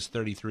Tweeden was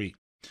 33.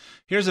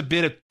 Here's a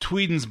bit of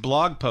Tweeden's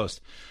blog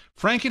post.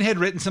 Franken had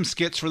written some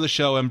skits for the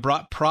show and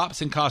brought props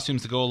and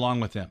costumes to go along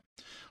with them.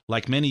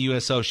 Like many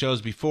USO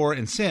shows before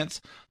and since,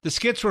 the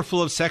skits were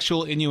full of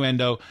sexual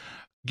innuendo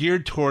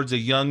geared towards a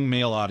young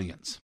male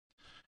audience.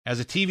 As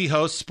a TV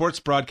host, sports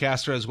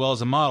broadcaster, as well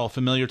as a model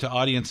familiar to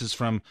audiences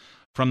from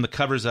the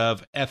covers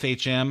of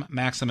FHM,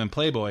 Maxim, and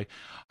Playboy,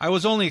 I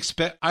was only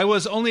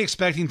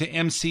expecting to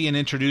MC and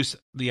introduce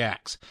the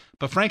acts.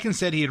 But Franken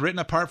said he had written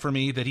a part for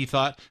me that he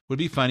thought would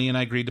be funny, and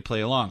I agreed to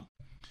play along.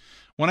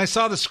 When I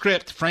saw the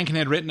script, Franken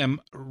had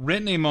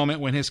written a moment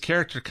when his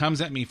character comes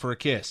at me for a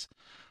kiss.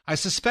 I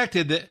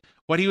suspected that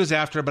what he was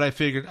after, but I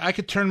figured I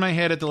could turn my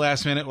head at the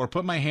last minute or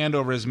put my hand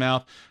over his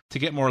mouth to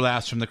get more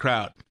laughs from the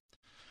crowd.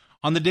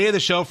 On the day of the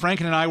show,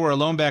 Franken and I were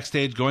alone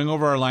backstage going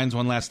over our lines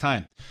one last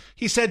time.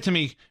 He said to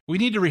me, "We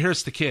need to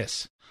rehearse the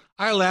kiss."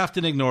 I laughed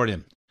and ignored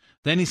him.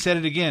 Then he said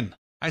it again.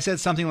 I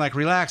said something like,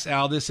 "Relax,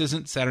 Al, this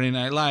isn't Saturday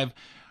Night Live.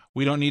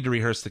 We don't need to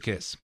rehearse the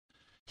kiss."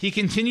 He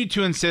continued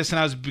to insist, and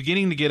I was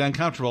beginning to get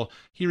uncomfortable.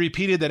 He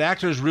repeated that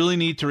actors really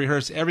need to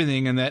rehearse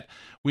everything and that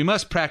we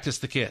must practice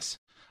the kiss.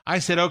 I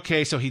said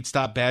okay, so he'd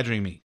stop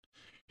badgering me.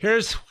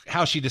 Here's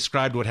how she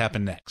described what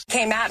happened next.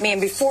 Came at me,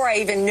 and before I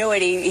even knew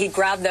it, he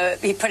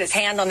put his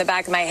hand on the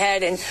back of my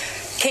head and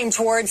came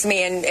towards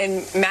me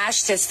and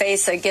mashed his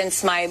face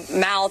against my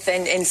mouth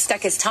and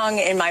stuck his tongue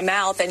in my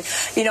mouth. And,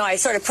 I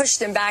sort of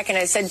pushed him back and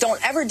I said,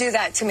 "Don't ever do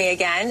that to me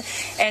again."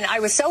 And I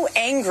was so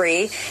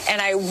angry and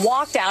I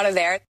walked out of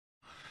there.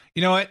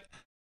 You know what?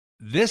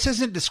 This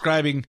isn't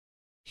describing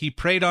he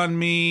preyed on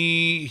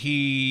me,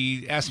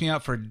 he asked me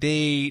out for a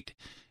date,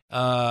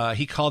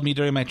 he called me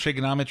during my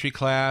trigonometry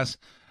class.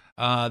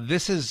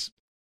 This is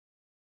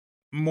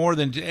more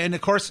than, and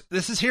of course,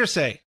 this is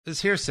hearsay.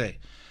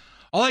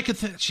 All I could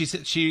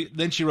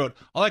she wrote,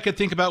 all I could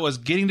think about was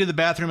getting to the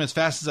bathroom as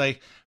fast as I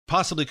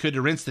possibly could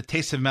to rinse the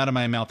taste of him out of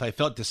my mouth. I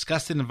felt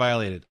disgusted and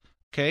violated.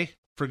 Okay,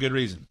 for good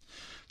reason.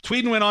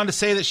 Tweeden went on to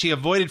say that she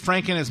avoided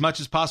Franken as much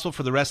as possible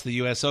for the rest of the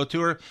USO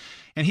tour,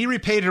 and he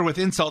repaid her with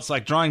insults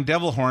like drawing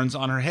devil horns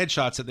on her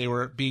headshots that they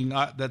were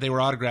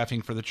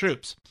autographing for the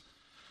troops.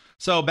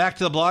 So back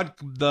to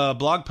the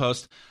blog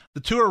post. The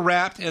tour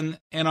wrapped, and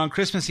on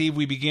Christmas Eve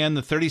we began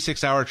the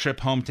 36-hour trip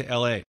home to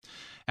L.A.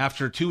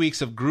 After 2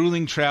 weeks of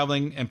grueling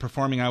traveling and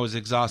performing, I was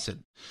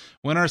exhausted.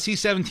 When our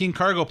C-17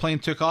 cargo plane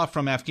took off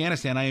from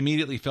Afghanistan, I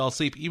immediately fell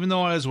asleep, even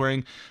though I was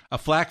wearing a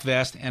flak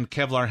vest and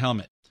Kevlar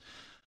helmet.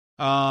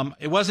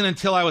 It wasn't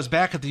until I was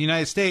back at the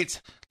United States,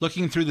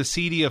 looking through the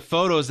CD of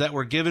photos that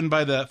were given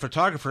by the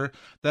photographer,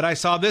 that I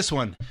saw this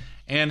one.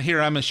 And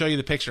here, I'm going to show you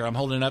the picture. I'm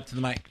holding it up to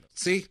the mic.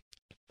 See?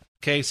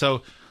 Okay,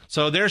 so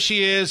there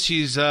she is.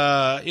 She's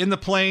in the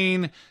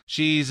plane.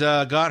 She's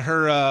got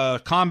her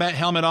combat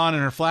helmet on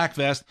and her flak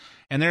vest.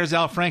 And there's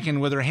Al Franken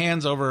with her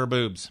hands over her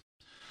boobs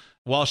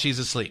while she's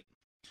asleep.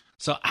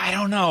 So I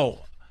don't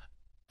know.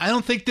 I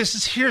don't think this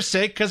is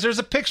hearsay because there's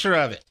a picture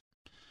of it.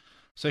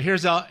 So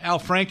here's Al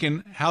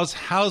Franken. How's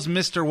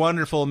Mr.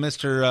 Wonderful,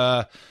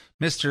 Mr.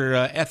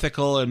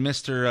 Ethical, and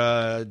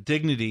Mr.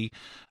 Dignity,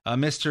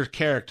 Mr.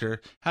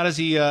 Character? How does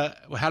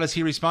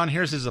he respond?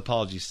 Here's his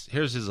apologies.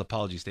 Here's his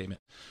apology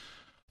statement.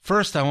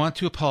 First, I want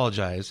to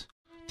apologize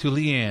to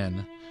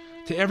Leanne,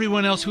 to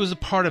everyone else who was a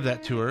part of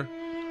that tour,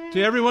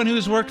 to everyone who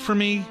has worked for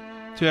me,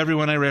 to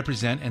everyone I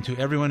represent, and to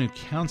everyone who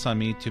counts on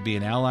me to be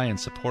an ally and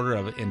supporter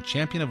of and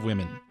champion of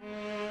women.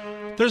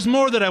 There's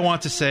more that I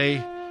want to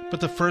say, but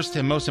the first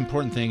and most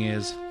important thing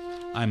is,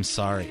 I'm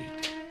sorry.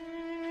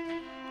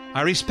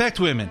 I respect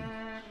women.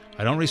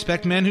 I don't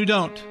respect men who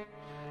don't.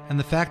 And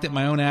the fact that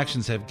my own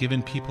actions have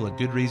given people a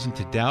good reason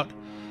to doubt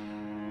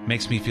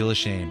makes me feel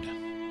ashamed.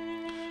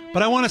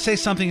 But I want to say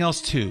something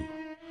else too.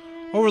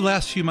 Over the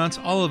last few months,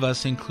 all of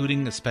us,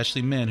 including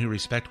especially men who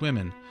respect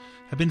women,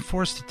 have been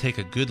forced to take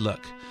a good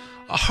look,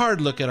 a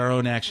hard look at our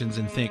own actions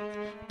and think,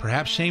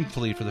 perhaps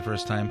shamefully for the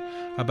first time,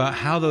 about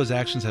how those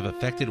actions have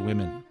affected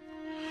women.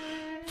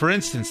 For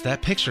instance,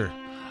 that picture.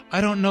 I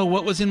don't know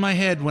what was in my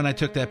head when I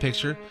took that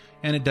picture,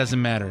 and it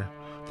doesn't matter.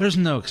 There's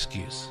no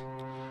excuse.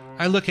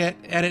 I look at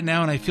it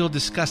now and I feel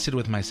disgusted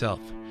with myself.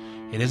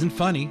 It isn't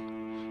funny.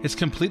 It's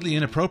completely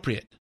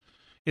inappropriate.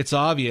 It's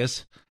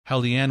obvious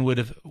how Leanne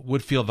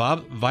would feel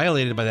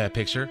violated by that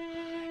picture,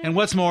 and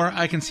what's more,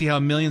 I can see how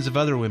millions of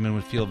other women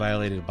would feel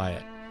violated by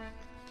it.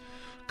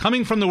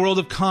 Coming from the world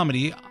of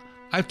comedy,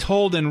 I've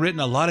told and written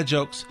a lot of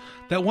jokes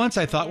that once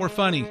I thought were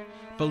funny,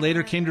 but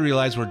later came to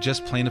realize were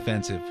just plain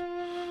offensive.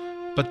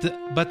 But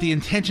the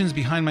intentions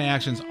behind my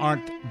actions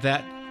aren't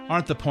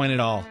the point at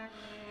all.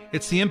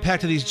 It's the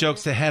impact of these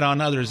jokes that had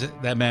on others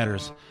that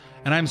matters,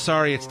 and I'm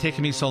sorry it's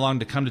taken me so long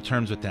to come to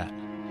terms with that.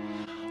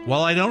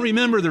 While I don't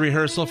remember the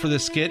rehearsal for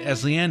this skit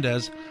as Leanne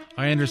does,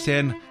 I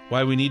understand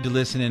why we need to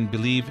listen and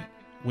believe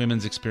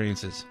women's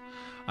experiences.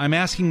 I'm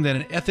asking that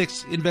an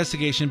ethics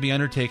investigation be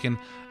undertaken,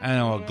 and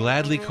I will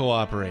gladly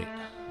cooperate.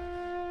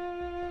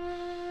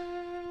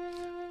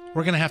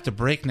 We're going to have to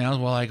break now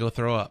while I go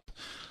throw up.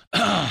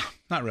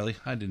 Not really.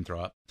 I didn't throw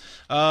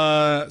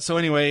up. So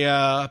anyway,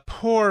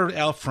 poor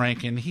Al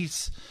Franken.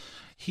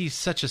 He's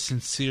such a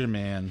sincere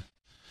man.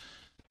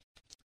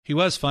 He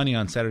was funny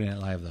on Saturday Night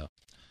Live, though.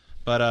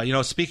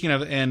 But, speaking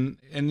of, and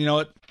you know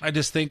what? I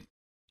just think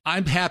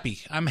I'm happy.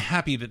 I'm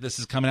happy that this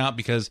is coming out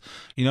because,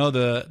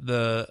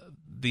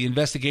 the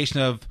investigation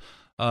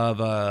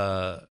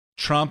of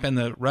Trump and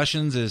the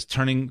Russians is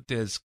turning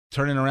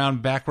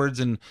around backwards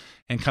and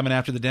coming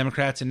after the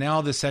Democrats, and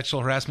now the sexual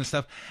harassment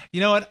stuff.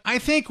 You know what? I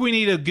think we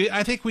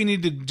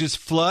need to just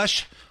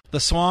flush the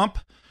swamp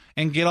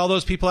and get all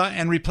those people out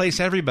and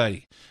replace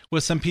everybody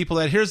with some people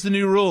that here's the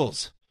new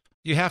rules.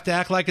 You have to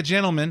act like a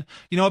gentleman.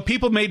 You know,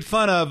 people made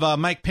fun of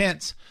Mike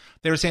Pence.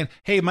 They were saying,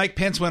 hey, Mike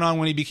Pence went on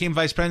when he became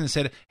vice president and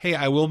said, hey,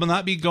 I will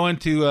not be going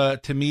to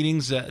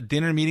meetings,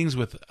 dinner meetings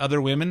with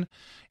other women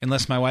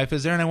unless my wife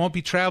is there, and I won't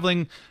be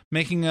traveling,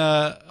 making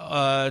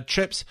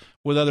trips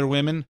with other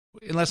women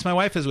unless my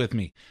wife is with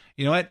me.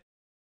 You know what?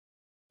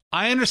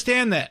 I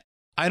understand that.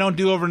 I don't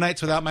do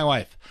overnights without my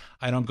wife.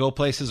 I don't go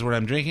places where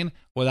I'm drinking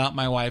without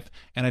my wife,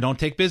 and I don't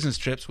take business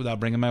trips without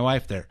bringing my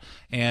wife there.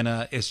 And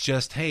it's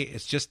just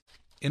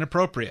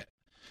inappropriate.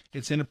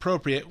 It's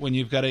inappropriate when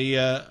you've got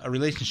a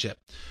relationship.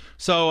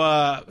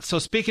 So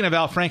speaking of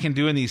Al Franken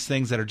doing these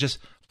things that are just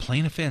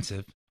plain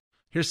offensive,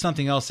 here's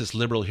something else this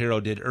liberal hero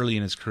did early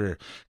in his career.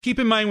 Keep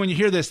in mind when you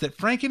hear this that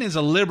Franken is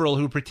a liberal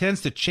who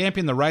pretends to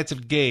champion the rights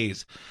of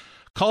gays,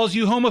 calls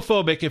you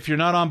homophobic if you're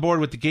not on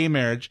board with the gay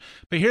marriage.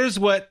 But here's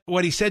what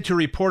he said to a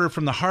reporter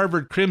from the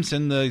Harvard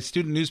Crimson, the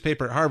student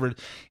newspaper at Harvard,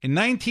 in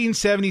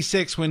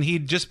 1976 when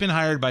he'd just been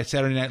hired by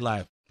Saturday Night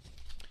Live.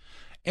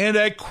 And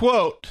I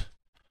quote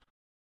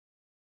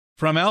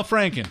from Al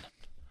Franken,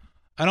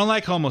 I don't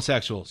like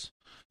homosexuals.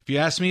 If you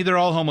ask me, they're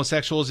all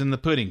homosexuals in the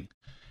pudding.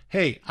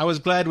 Hey, I was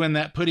glad when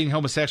that pudding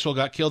homosexual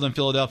got killed in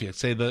Philadelphia.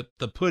 Say the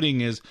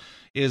pudding is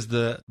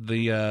the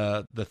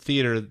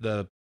theater,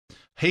 the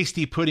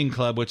Hasty Pudding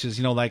Club, which is,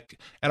 like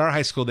at our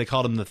high school, they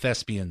called them the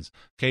thespians.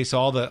 Okay, so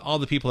all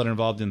the people that are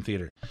involved in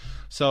theater.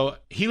 So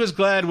he was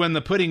glad when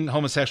the pudding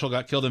homosexual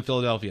got killed in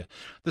Philadelphia.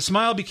 The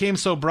smile became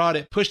so broad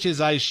it pushed his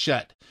eyes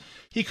shut.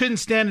 He couldn't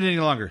stand it any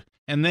longer.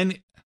 And then,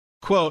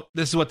 quote,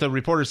 this is what the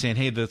reporter's saying.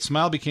 Hey, the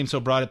smile became so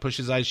broad it pushed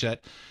his eyes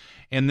shut.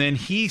 And then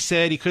he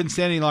said he couldn't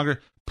stand it any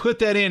longer. Put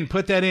that in.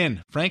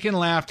 Franken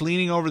laughed,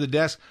 leaning over the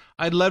desk.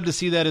 I'd love to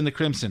see that in the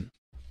Crimson.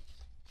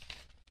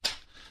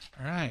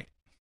 All right.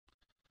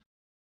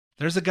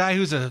 There's a guy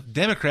who's a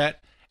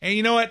Democrat. And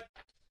you know what?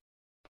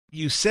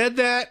 You said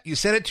that. You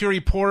said it to a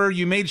reporter.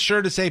 You made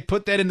sure to say,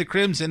 put that in the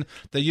Crimson,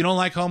 that you don't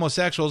like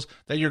homosexuals,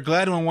 that you're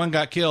glad when one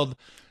got killed.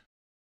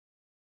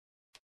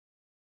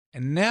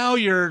 And now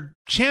you're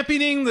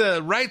championing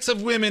the rights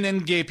of women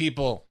and gay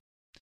people.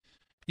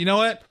 You know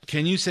what?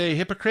 Can you say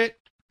hypocrite?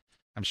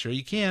 I'm sure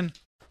you can.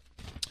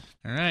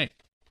 All right.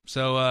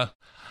 So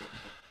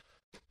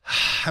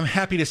I'm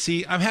happy to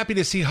see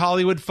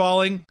Hollywood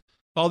falling.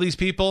 All these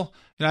people.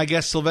 I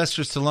guess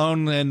Sylvester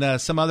Stallone and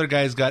some other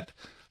guys got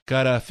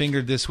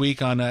fingered this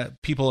week on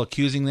people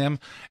accusing them.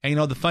 And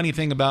the funny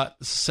thing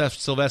about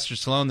Sylvester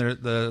Stallone,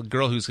 the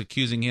girl who's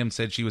accusing him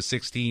said she was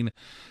 16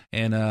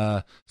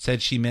 and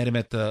said she met him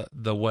at the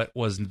what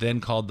was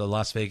then called the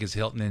Las Vegas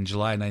Hilton in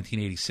July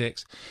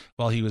 1986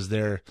 while he was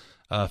there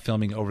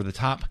filming Over the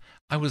Top.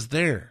 I was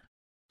there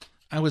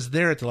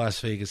at the Las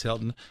Vegas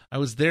Hilton. I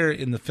was there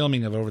in the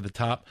filming of Over the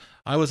Top.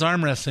 I was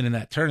arm wrestling in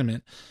that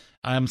tournament.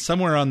 I'm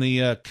somewhere on the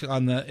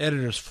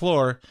editor's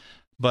floor,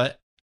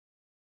 but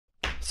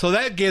so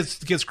that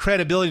gives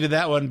credibility to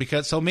that one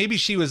so maybe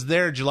she was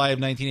there July of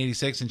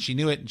 1986 and she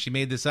knew it and she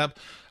made this up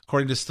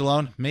according to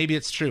Stallone. Maybe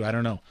it's true. I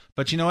don't know.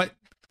 But you know what?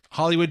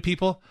 Hollywood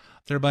people,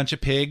 they're a bunch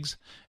of pigs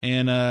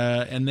and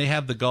they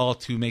have the gall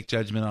to make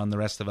judgment on the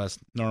rest of us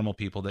normal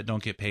people that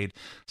don't get paid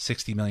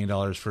 $60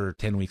 million for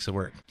 10 weeks of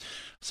work.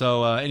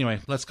 So anyway,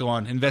 let's go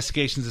on.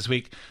 Investigations this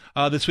week.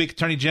 This week,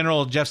 Attorney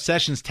General Jeff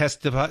Sessions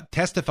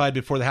testified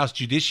before the House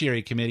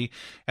Judiciary Committee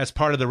as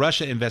part of the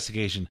Russia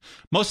investigation.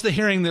 Most of the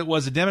hearing that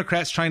was the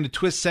Democrats trying to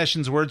twist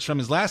Sessions' words from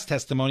his last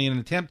testimony in an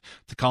attempt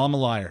to call him a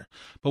liar.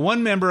 But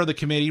one member of the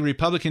committee,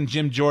 Republican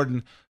Jim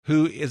Jordan,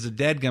 who is a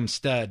deadgum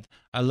stud,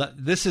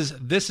 this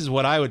is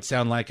what I would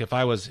sound like if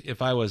I was in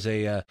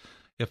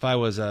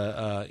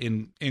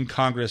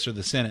Congress or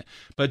the Senate.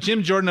 But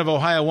Jim Jordan of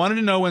Ohio wanted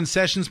to know when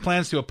Sessions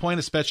plans to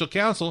appoint a special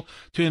counsel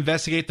to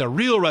investigate the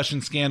real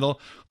Russian scandal,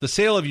 the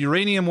sale of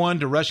Uranium-1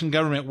 to Russian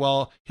government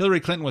while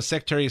Hillary Clinton was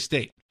Secretary of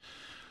State,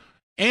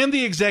 and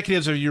the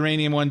executives of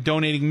Uranium-1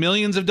 donating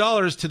millions of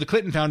dollars to the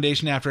Clinton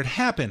Foundation after it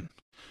happened.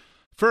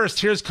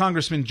 First, here's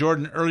Congressman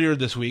Jordan earlier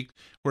this week,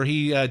 where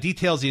he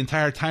details the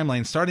entire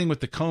timeline, starting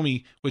with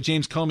with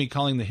James Comey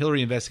calling the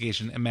Hillary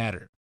investigation a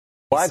matter.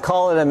 Well, I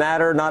call it a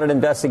matter, not an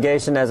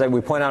investigation. As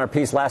we point out in our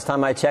piece last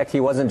time I checked,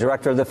 he wasn't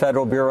director of the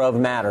Federal Bureau of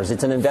Matters.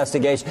 It's an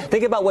investigation.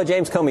 Think about what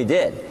James Comey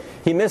did.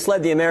 He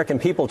misled the American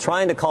people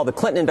trying to call the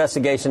Clinton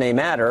investigation a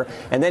matter,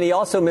 and then he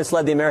also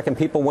misled the American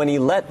people when he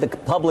let the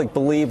public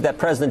believe that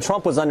President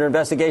Trump was under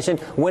investigation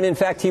when, in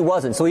fact, he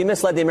wasn't. So he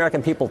misled the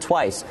American people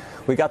twice.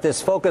 We got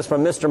this focus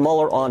from Mr.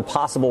 Mueller on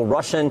possible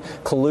Russian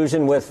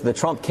collusion with the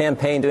Trump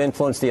campaign to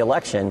influence the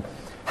election.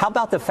 How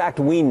about the fact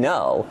we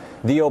know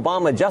the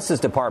Obama Justice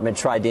Department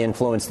tried to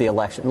influence the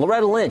election?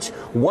 Loretta Lynch,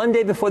 one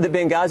day before the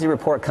Benghazi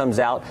report comes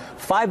out,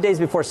 5 days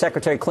before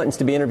Secretary Clinton's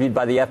to be interviewed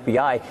by the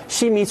FBI,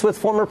 she meets with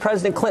former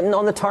President Clinton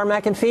on the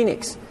tarmac in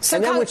Phoenix. So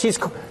and then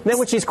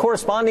when she's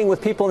corresponding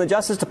with people in the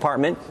Justice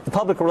Department, the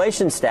public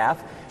relations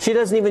staff, she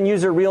doesn't even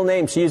use her real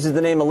name. She uses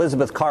the name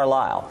Elizabeth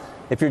Carlisle.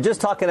 If you're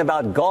just talking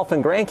about golf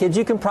and grandkids,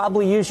 you can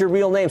probably use your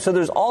real name. So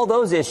there's all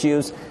those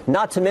issues,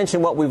 not to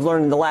mention what we've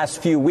learned in the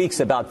last few weeks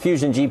about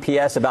Fusion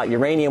GPS, about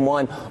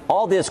Uranium-1.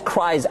 All this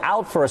cries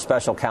out for a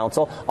special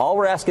counsel. All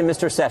we're asking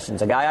Mr.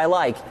 Sessions, a guy I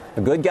like,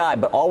 a good guy,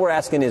 but all we're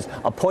asking is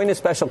appoint a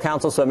special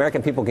counsel so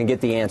American people can get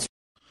the answer.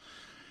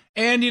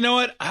 And you know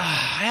what?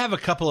 I have a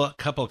couple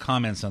of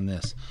comments on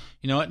this.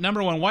 You know what?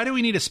 Number one, why do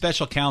we need a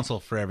special counsel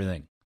for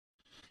everything?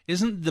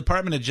 Isn't the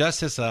Department of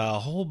Justice a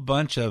whole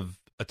bunch of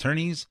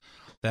attorneys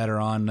that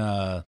are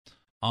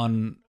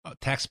on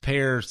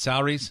taxpayer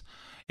salaries?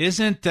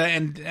 Isn't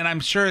and I'm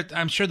sure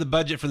the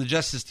budget for the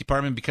Justice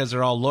Department, because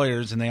they're all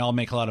lawyers and they all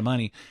make a lot of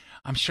money,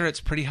 I'm sure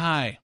it's pretty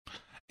high.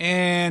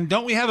 And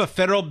don't we have a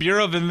Federal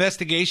Bureau of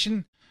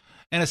Investigation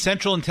and a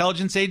Central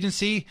Intelligence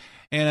Agency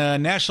and a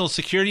National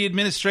Security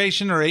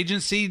Administration or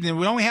agency? Then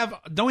don't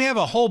we have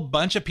a whole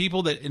bunch of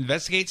people that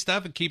investigate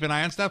stuff and keep an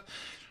eye on stuff?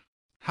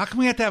 How come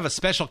we have to have a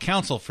special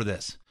counsel for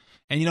this?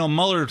 And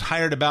Mueller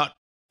hired about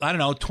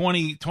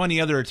 20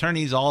 other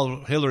attorneys,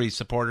 all Hillary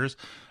supporters,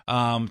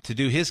 to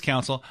do his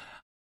counsel.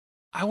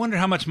 I wonder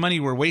how much money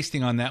we're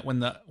wasting on that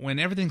when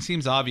everything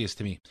seems obvious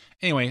to me.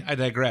 Anyway, I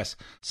digress.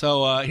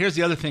 So here's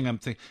the other thing I'm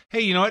thinking. Hey,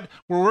 you know what?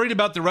 We're worried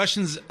about the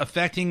Russians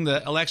affecting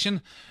the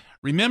election.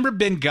 Remember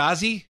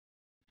Benghazi?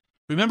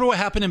 Remember what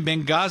happened in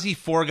Benghazi?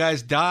 4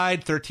 guys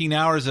died. 13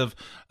 hours of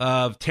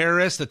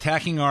terrorists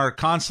attacking our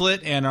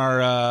consulate and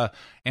our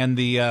and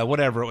the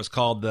whatever it was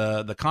called,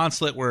 the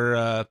consulate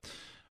where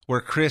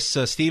where Chris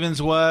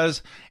Stevens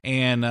was,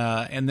 and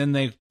then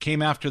they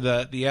came after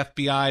the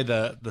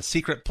FBI, the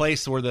secret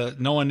place where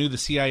no one knew the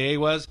CIA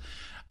was.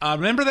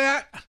 Remember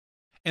that?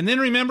 And then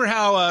remember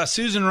how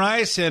Susan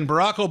Rice and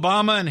Barack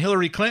Obama and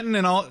Hillary Clinton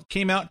and all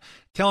came out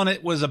telling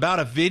it was about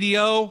a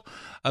video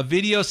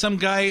some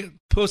guy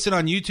posted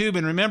on YouTube.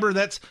 And remember,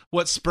 that's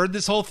what spurred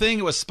this whole thing.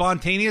 It was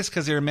spontaneous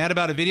because they were mad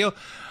about a video.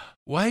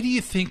 Why do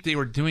you think they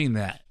were doing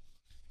that?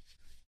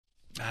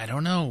 I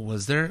don't know.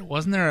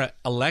 Wasn't there an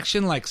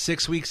election like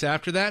 6 weeks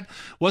after that?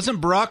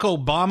 Wasn't Barack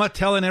Obama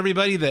telling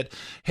everybody that,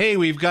 hey,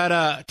 we've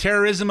got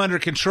terrorism under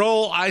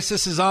control,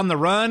 ISIS is on the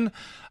run,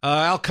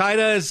 Al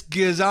Qaeda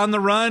is on the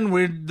run,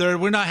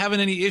 we're not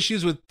having any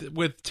issues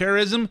with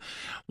terrorism?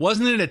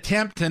 Wasn't it an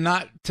attempt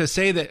to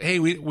say that, hey,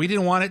 we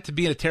didn't want it to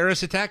be a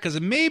terrorist attack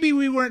because maybe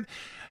we weren't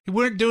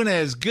doing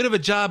as good of a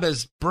job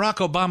as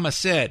Barack Obama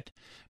said?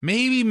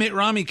 Maybe Mitt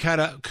Romney could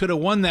have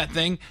won that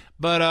thing,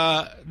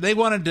 but they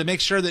wanted to make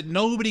sure that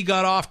nobody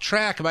got off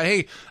track about,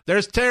 hey,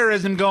 there's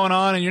terrorism going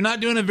on and you're not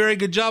doing a very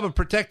good job of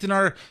protecting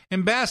our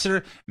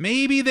ambassador.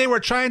 Maybe they were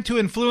trying to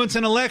influence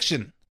an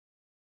election.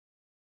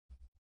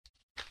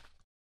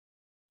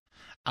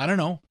 I don't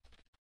know.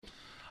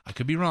 I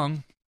could be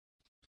wrong.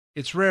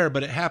 It's rare,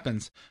 but it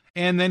happens.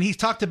 And then he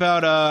talked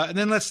about,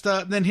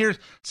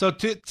 so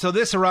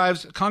this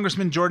arrives,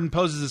 Congressman Jordan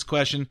poses this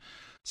question.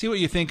 See what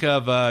you think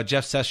of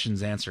Jeff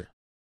Sessions' answer.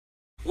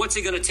 What's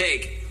it going to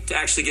take to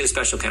actually get a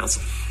special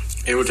counsel?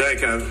 It will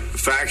take a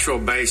factual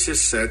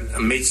basis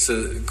that meets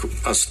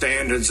the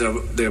standards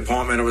of the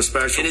appointment of a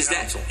special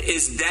counsel.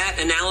 Is that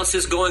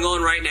analysis going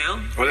on right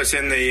now? Well, it's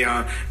in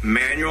the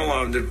manual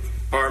of the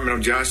Department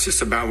of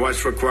Justice about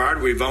what's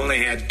required. We've only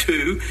had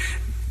two.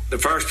 The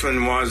first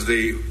one was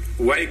the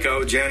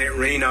Waco, Janet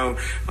Reno,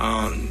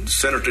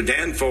 Senator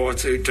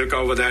Danforth, who took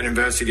over that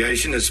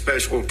investigation as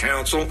special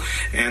counsel,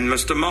 and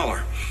Mr.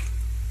 Mueller.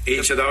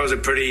 Each of those are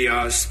pretty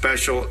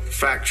special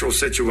factual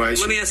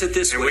situations. Let me ask it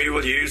this way. And we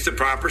will use the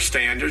proper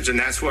standards, and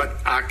that's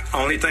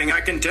only thing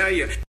I can tell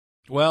you.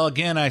 Well,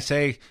 again, I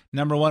say,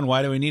 number one,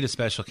 why do we need a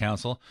special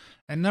counsel?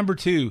 And number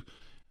two,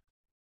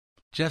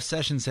 Jeff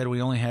Sessions said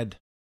we only had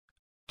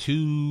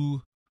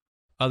two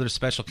other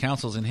special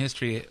counsels in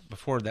history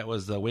before. That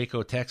was the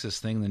Waco, Texas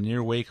thing, the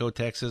near Waco,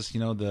 Texas,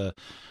 the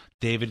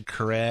David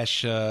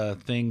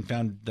Koresh thing,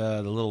 found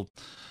the little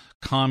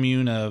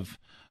commune of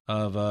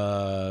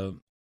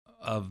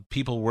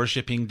people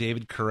worshiping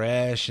David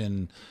Koresh,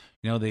 and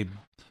they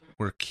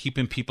were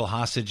keeping people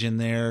hostage in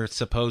there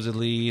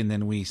supposedly, and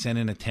then we sent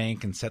in a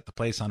tank and set the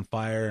place on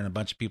fire, and a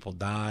bunch of people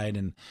died,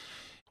 and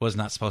it was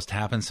not supposed to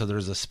happen. So there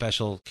was a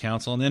special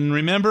counsel. And then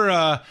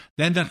remember,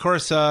 then of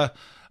course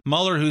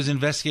Mueller, who's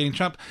investigating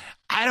Trump.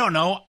 I don't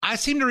know. I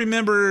seem to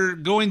remember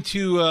going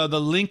to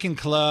the Lincoln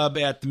Club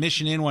at the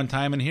Mission Inn one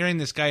time and hearing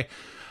this guy,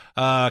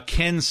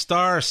 Ken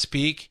Starr,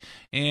 speak.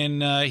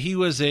 And he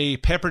was a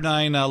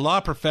Pepperdine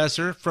law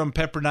professor from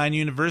Pepperdine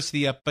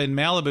University up in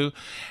Malibu.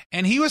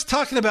 And he was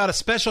talking about a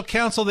special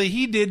counsel that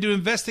he did to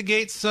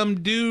investigate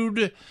some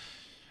dude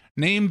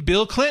named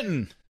Bill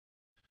Clinton,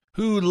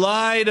 who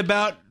lied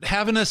about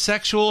having a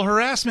sexual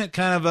harassment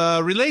kind of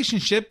a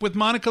relationship with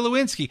Monica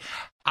Lewinsky.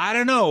 I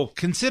don't know,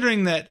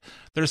 considering that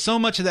there's so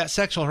much of that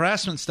sexual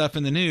harassment stuff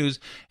in the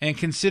news, and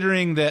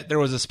considering that there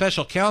was a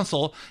special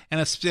counsel,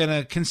 and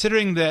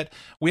considering that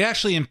we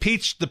actually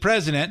impeached the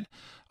president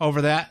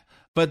over that,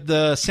 but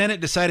the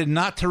Senate decided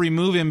not to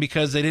remove him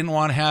because they didn't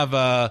want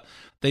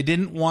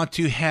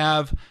to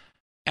have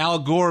Al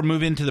Gore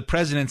move into the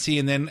presidency,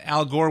 and then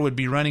Al Gore would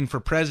be running for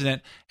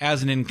president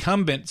as an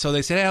incumbent. So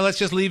they said, hey, let's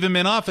just leave him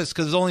in office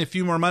because there's only a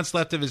few more months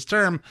left of his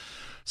term.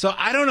 So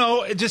I don't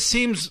know. It just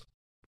seems,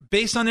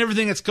 based on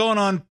everything that's going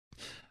on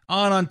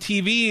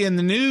TV and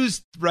the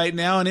news right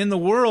now and in the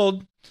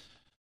world,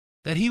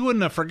 that he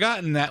wouldn't have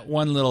forgotten that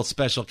one little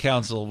special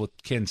counsel with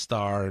Ken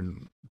Starr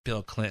and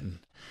Bill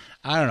Clinton.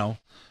 I don't know.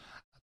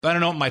 I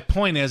don't know what my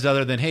point is,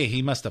 other than, hey,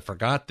 he must have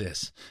forgot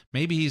this.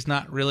 Maybe he's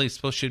not really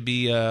supposed to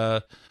be,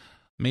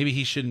 maybe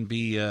he shouldn't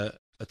be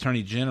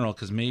Attorney General,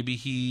 because maybe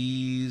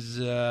he's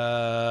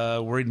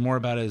worried more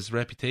about his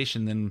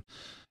reputation than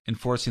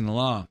enforcing the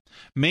law.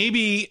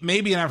 Maybe,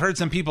 and I've heard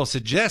some people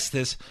suggest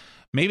this,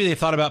 maybe they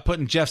thought about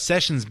putting Jeff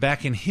Sessions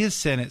back in his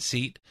Senate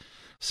seat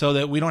so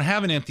that we don't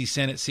have an empty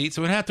Senate seat.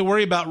 So we don't have to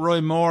worry about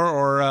Roy Moore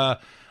or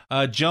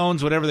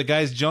Jones, whatever the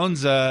guy's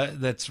Jones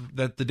that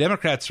the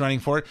Democrats running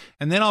for it.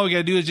 And then all we got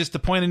to do is just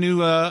appoint a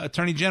new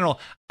Attorney General.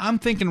 I'm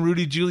thinking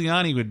Rudy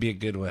Giuliani would be a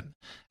good one.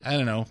 I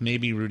don't know,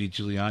 maybe Rudy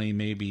Giuliani,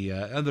 maybe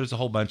there's a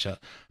whole bunch of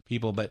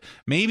people, but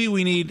maybe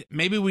we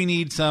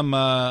need some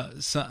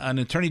an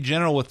Attorney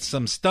General with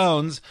some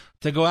stones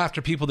to go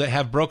after people that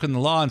have broken the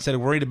law instead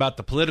of worried about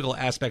the political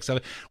aspects of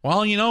it.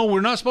 Well, we're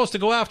not supposed to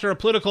go after a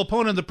political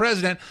opponent of the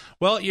president.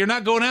 Well, you're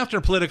not going after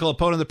a political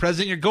opponent of the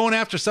president. You're going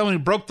after someone who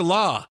broke the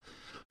law,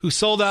 who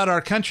sold out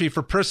our country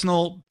for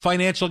personal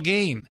financial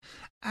gain.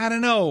 I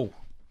don't know.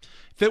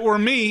 If it were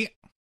me,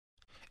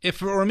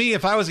 If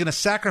I was going to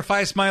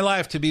sacrifice my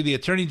life to be the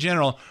attorney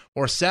general,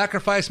 or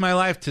sacrifice my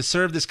life to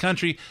serve this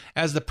country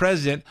as the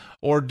president,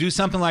 or do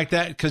something like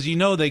that, because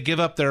they give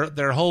up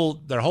their whole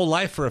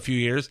life for a few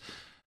years,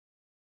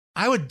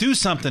 I would do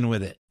something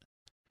with it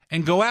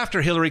and go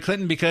after Hillary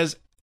Clinton, because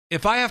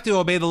if I have to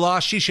obey the law,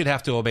 she should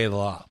have to obey the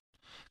law.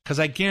 Because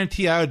I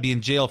guarantee I would be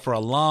in jail for a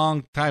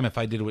long time if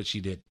I did what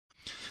she did.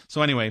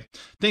 So anyway,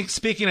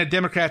 speaking of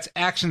Democrats'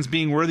 actions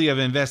being worthy of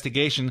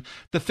investigation,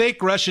 the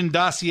fake Russian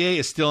dossier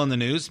is still in the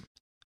news.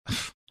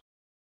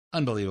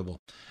 Unbelievable.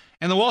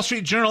 And the Wall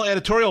Street Journal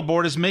editorial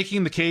board is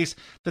making the case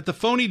that the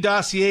phony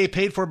dossier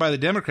paid for by the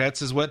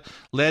Democrats is what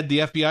led the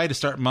FBI to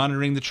start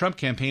monitoring the Trump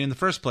campaign in the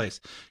first place.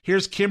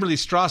 Here's Kimberly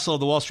Strassel of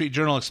the Wall Street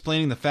Journal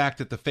explaining the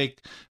impact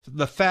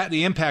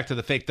of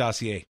the fake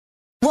dossier.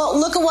 Well,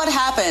 look at what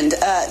happened.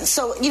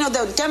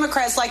 The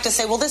Democrats like to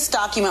say, well, this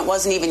document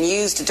wasn't even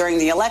used during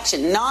the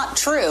election. Not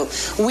true.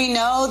 We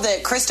know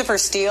that Christopher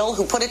Steele,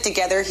 who put it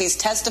together, he's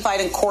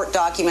testified in court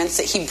documents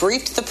that he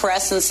briefed the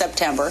press in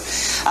September.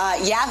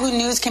 Yahoo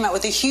News came out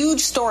with a huge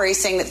story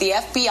saying that the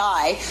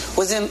FBI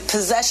was in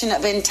possession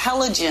of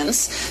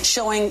intelligence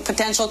showing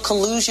potential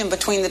collusion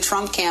between the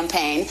Trump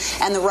campaign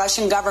and the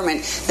Russian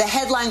government. The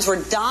headlines were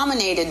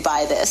dominated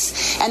by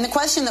this. And the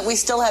question that we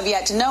still have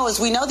yet to know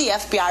is, we know the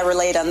FBI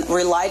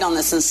relied on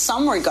this in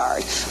some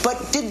regard,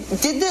 but did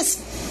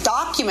this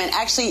document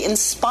actually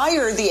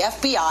inspire the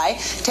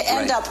FBI to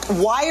end up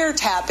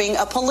wiretapping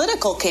a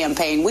political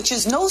campaign, which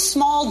is no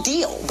small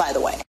deal, by the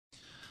way?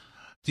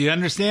 Do you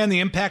understand the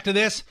impact of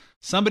this?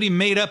 Somebody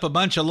made up a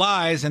bunch of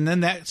lies, and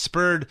then that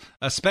spurred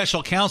a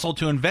special counsel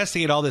to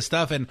investigate all this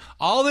stuff, and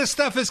all this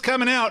stuff is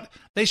coming out.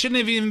 They shouldn't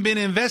have even been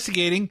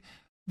investigating,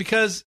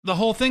 because the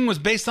whole thing was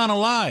based on a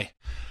lie.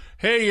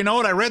 Hey, you know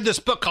what? I read this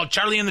book called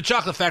Charlie and the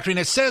Chocolate Factory, and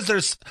it says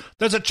there's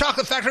a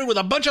chocolate factory with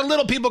a bunch of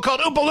little people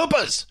called Oompa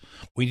Loompas.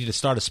 We need to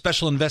start a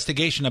special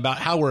investigation about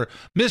how we're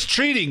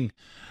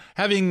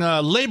having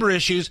labor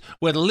issues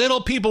with little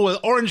people with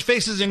orange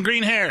faces and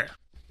green hair.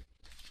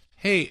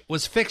 Hey, it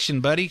was fiction,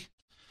 buddy.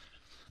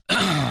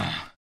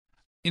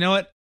 You know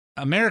what?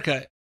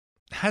 America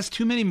has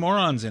too many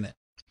morons in it.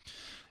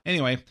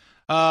 Anyway,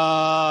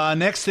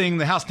 next thing,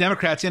 the House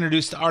Democrats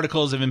introduced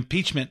articles of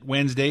impeachment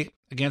Wednesday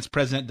against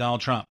President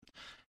Donald Trump.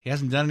 He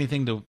hasn't done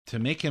anything to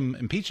make him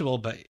impeachable,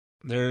 but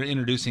they're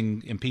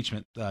introducing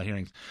impeachment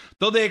hearings.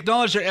 Though they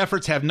acknowledge their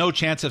efforts have no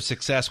chance of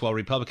success while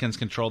Republicans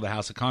control the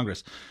House of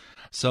Congress.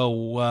 So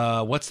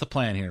what's the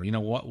plan here?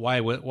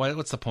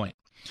 What's the point?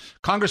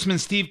 Congressman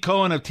Steve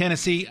Cohen of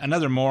Tennessee,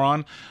 another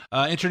moron,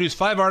 introduced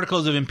 5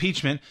 articles of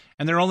impeachment,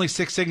 and there are only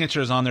 6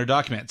 signatures on their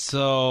document.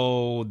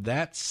 So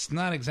that's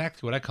not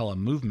exactly what I call a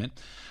movement.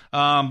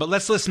 But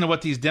let's listen to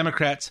what these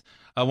Democrats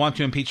want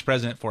to impeach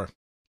President for.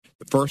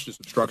 The first is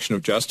obstruction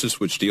of justice,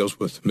 which deals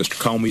with Mr.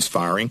 Comey's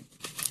firing.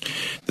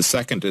 The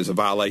second is a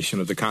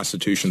violation of the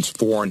Constitution's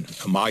Foreign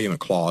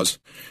Emolument Clause,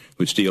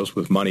 which deals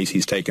with monies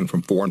he's taken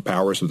from foreign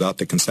powers without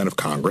the consent of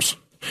Congress.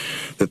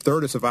 The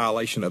third is a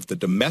violation of the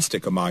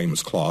Domestic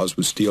Emoluments Clause,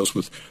 which deals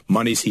with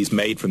monies he's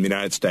made from the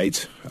United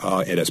States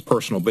and as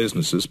personal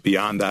businesses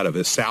beyond that of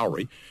his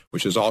salary,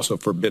 which is also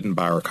forbidden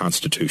by our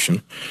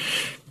Constitution.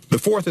 The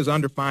fourth is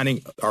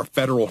undermining our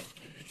federal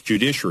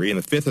judiciary, and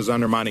the fifth is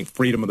undermining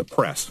freedom of the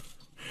press.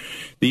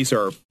 These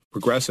are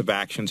progressive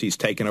actions he's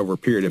taken over a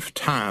period of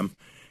time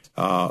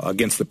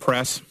against the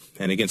press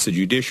and against the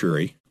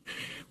judiciary,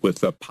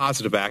 with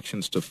positive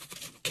actions to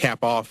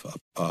cap off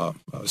a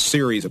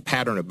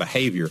pattern of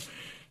behavior,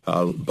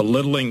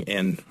 belittling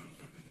and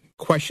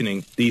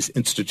questioning these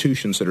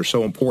institutions that are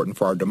so important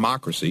for our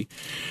democracy.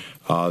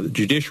 The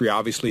judiciary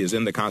obviously is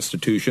in the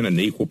Constitution, an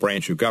equal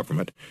branch of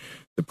government.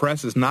 The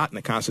press is not in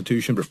the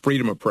Constitution, but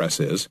freedom of press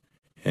is.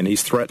 And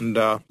he's threatened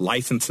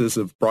licenses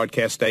of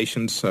broadcast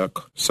stations,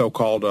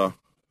 so-called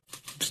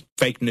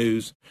fake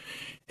news,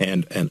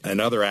 and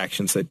other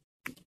actions that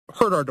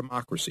hurt our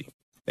democracy.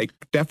 They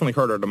definitely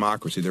hurt our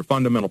democracy. They're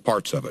fundamental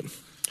parts of it.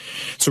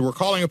 So we're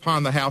calling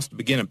upon the House to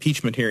begin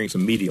impeachment hearings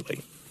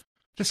immediately.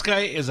 This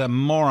guy is a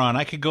moron.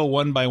 I could go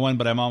one by one,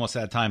 but I'm almost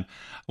out of time.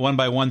 One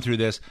by one through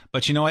this.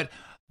 But you know what?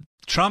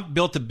 Trump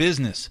built a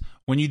business.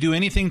 When you do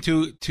anything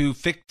to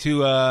fix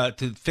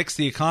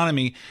the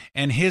economy,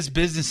 and his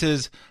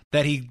businesses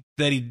that he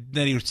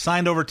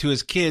signed over to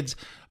his kids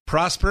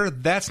prosper,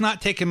 that's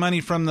not taking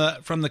money from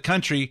the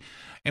country,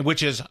 and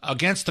which is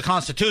against the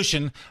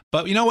Constitution.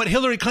 But you know what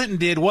Hillary Clinton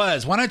did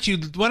was, why don't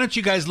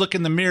you guys look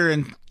in the mirror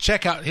and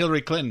check out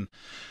Hillary Clinton?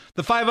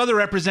 The 5 other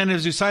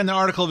representatives who signed the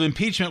article of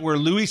impeachment were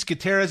Luis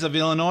Gutierrez of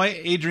Illinois,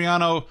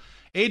 Adriano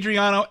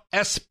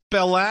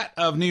Espaillat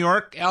of New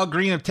York, Al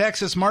Green of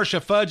Texas,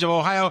 Marcia Fudge of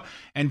Ohio,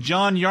 and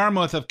John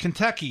Yarmouth of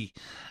Kentucky.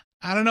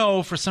 I don't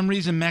know, for some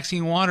reason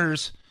Maxine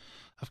Waters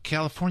of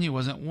California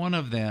wasn't one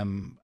of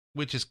them,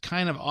 which is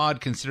kind of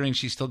odd considering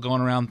she's still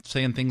going around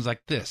saying things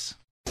like this.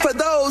 For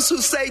those who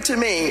say to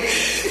me,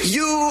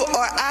 you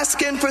are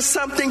asking for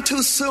something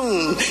too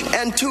soon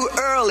and too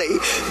early,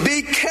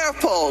 be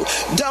careful.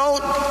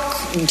 Don't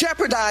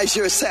jeopardize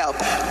yourself.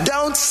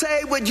 Don't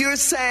say what you're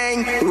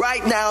saying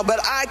right now, but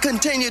I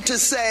continue to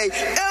say,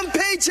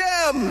 impeach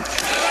him!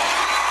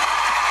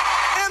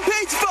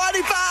 Impeach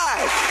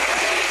 45.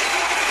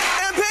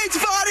 Impeach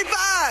 45.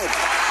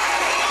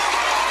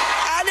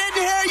 I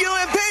didn't hear you.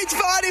 Impeach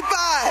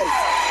 45.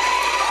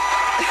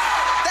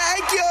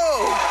 Thank you.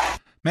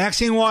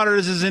 Maxine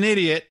Waters is an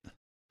idiot.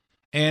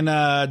 And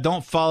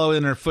don't follow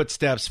in her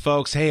footsteps,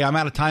 folks. Hey, I'm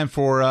out of time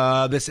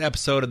for this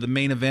episode of The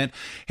Main Event.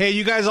 Hey,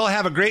 you guys all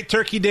have a great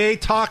Turkey Day.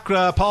 Talk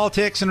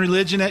politics and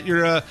religion at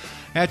your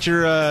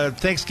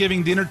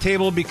Thanksgiving dinner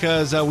table,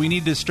 because we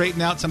need to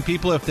straighten out some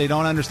people if they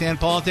don't understand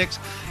politics.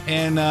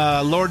 And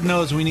Lord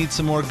knows we need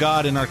some more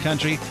God in our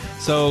country.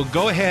 So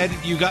go ahead.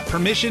 You got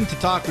permission to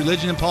talk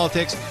religion and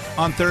politics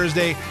on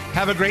Thursday.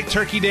 Have a great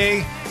Turkey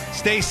Day.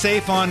 Stay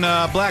safe on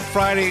Black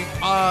Friday.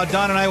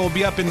 Don and I will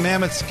be up in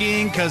Mammoth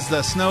skiing because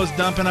the snow's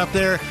dumping up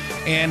there,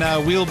 and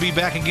we'll be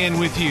back again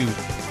with you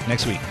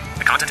next week.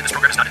 The content in this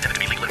program is not intended to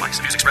be legal advice.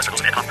 The views expressed are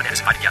those of Ed Hoffman and his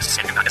invited guests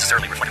and do not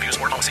necessarily reflect the views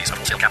or policies of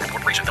Wholesale Capital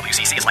Corporation.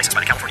 WCC is licensed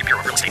by the California Bureau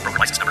of Real Estate, broker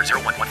license number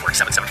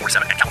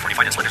 011477747, and California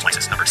Finance Lenders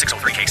license number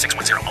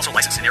 603K610. Also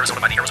licensed in Arizona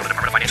by the Arizona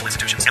Department of Financial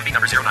Institutions, MB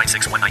number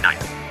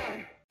 096199.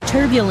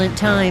 Turbulent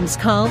times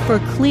call for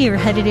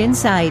clear-headed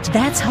insight.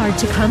 That's hard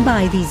to come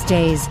by these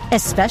days,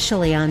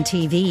 especially on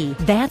TV.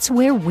 That's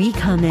where we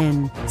come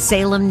in.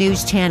 Salem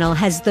News Channel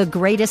has the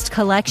greatest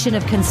collection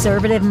of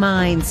conservative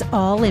minds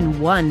all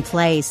in one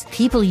place.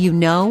 People you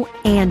know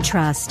and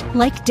trust,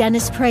 like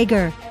Dennis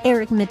Prager,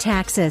 Eric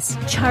Metaxas,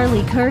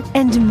 Charlie Kirk,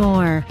 and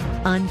more.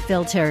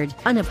 Unfiltered,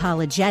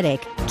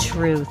 unapologetic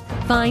truth.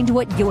 Find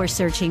what you're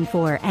searching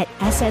for at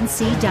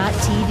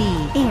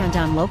snc.tv and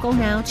on Local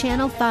Now,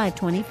 Channel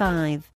 525.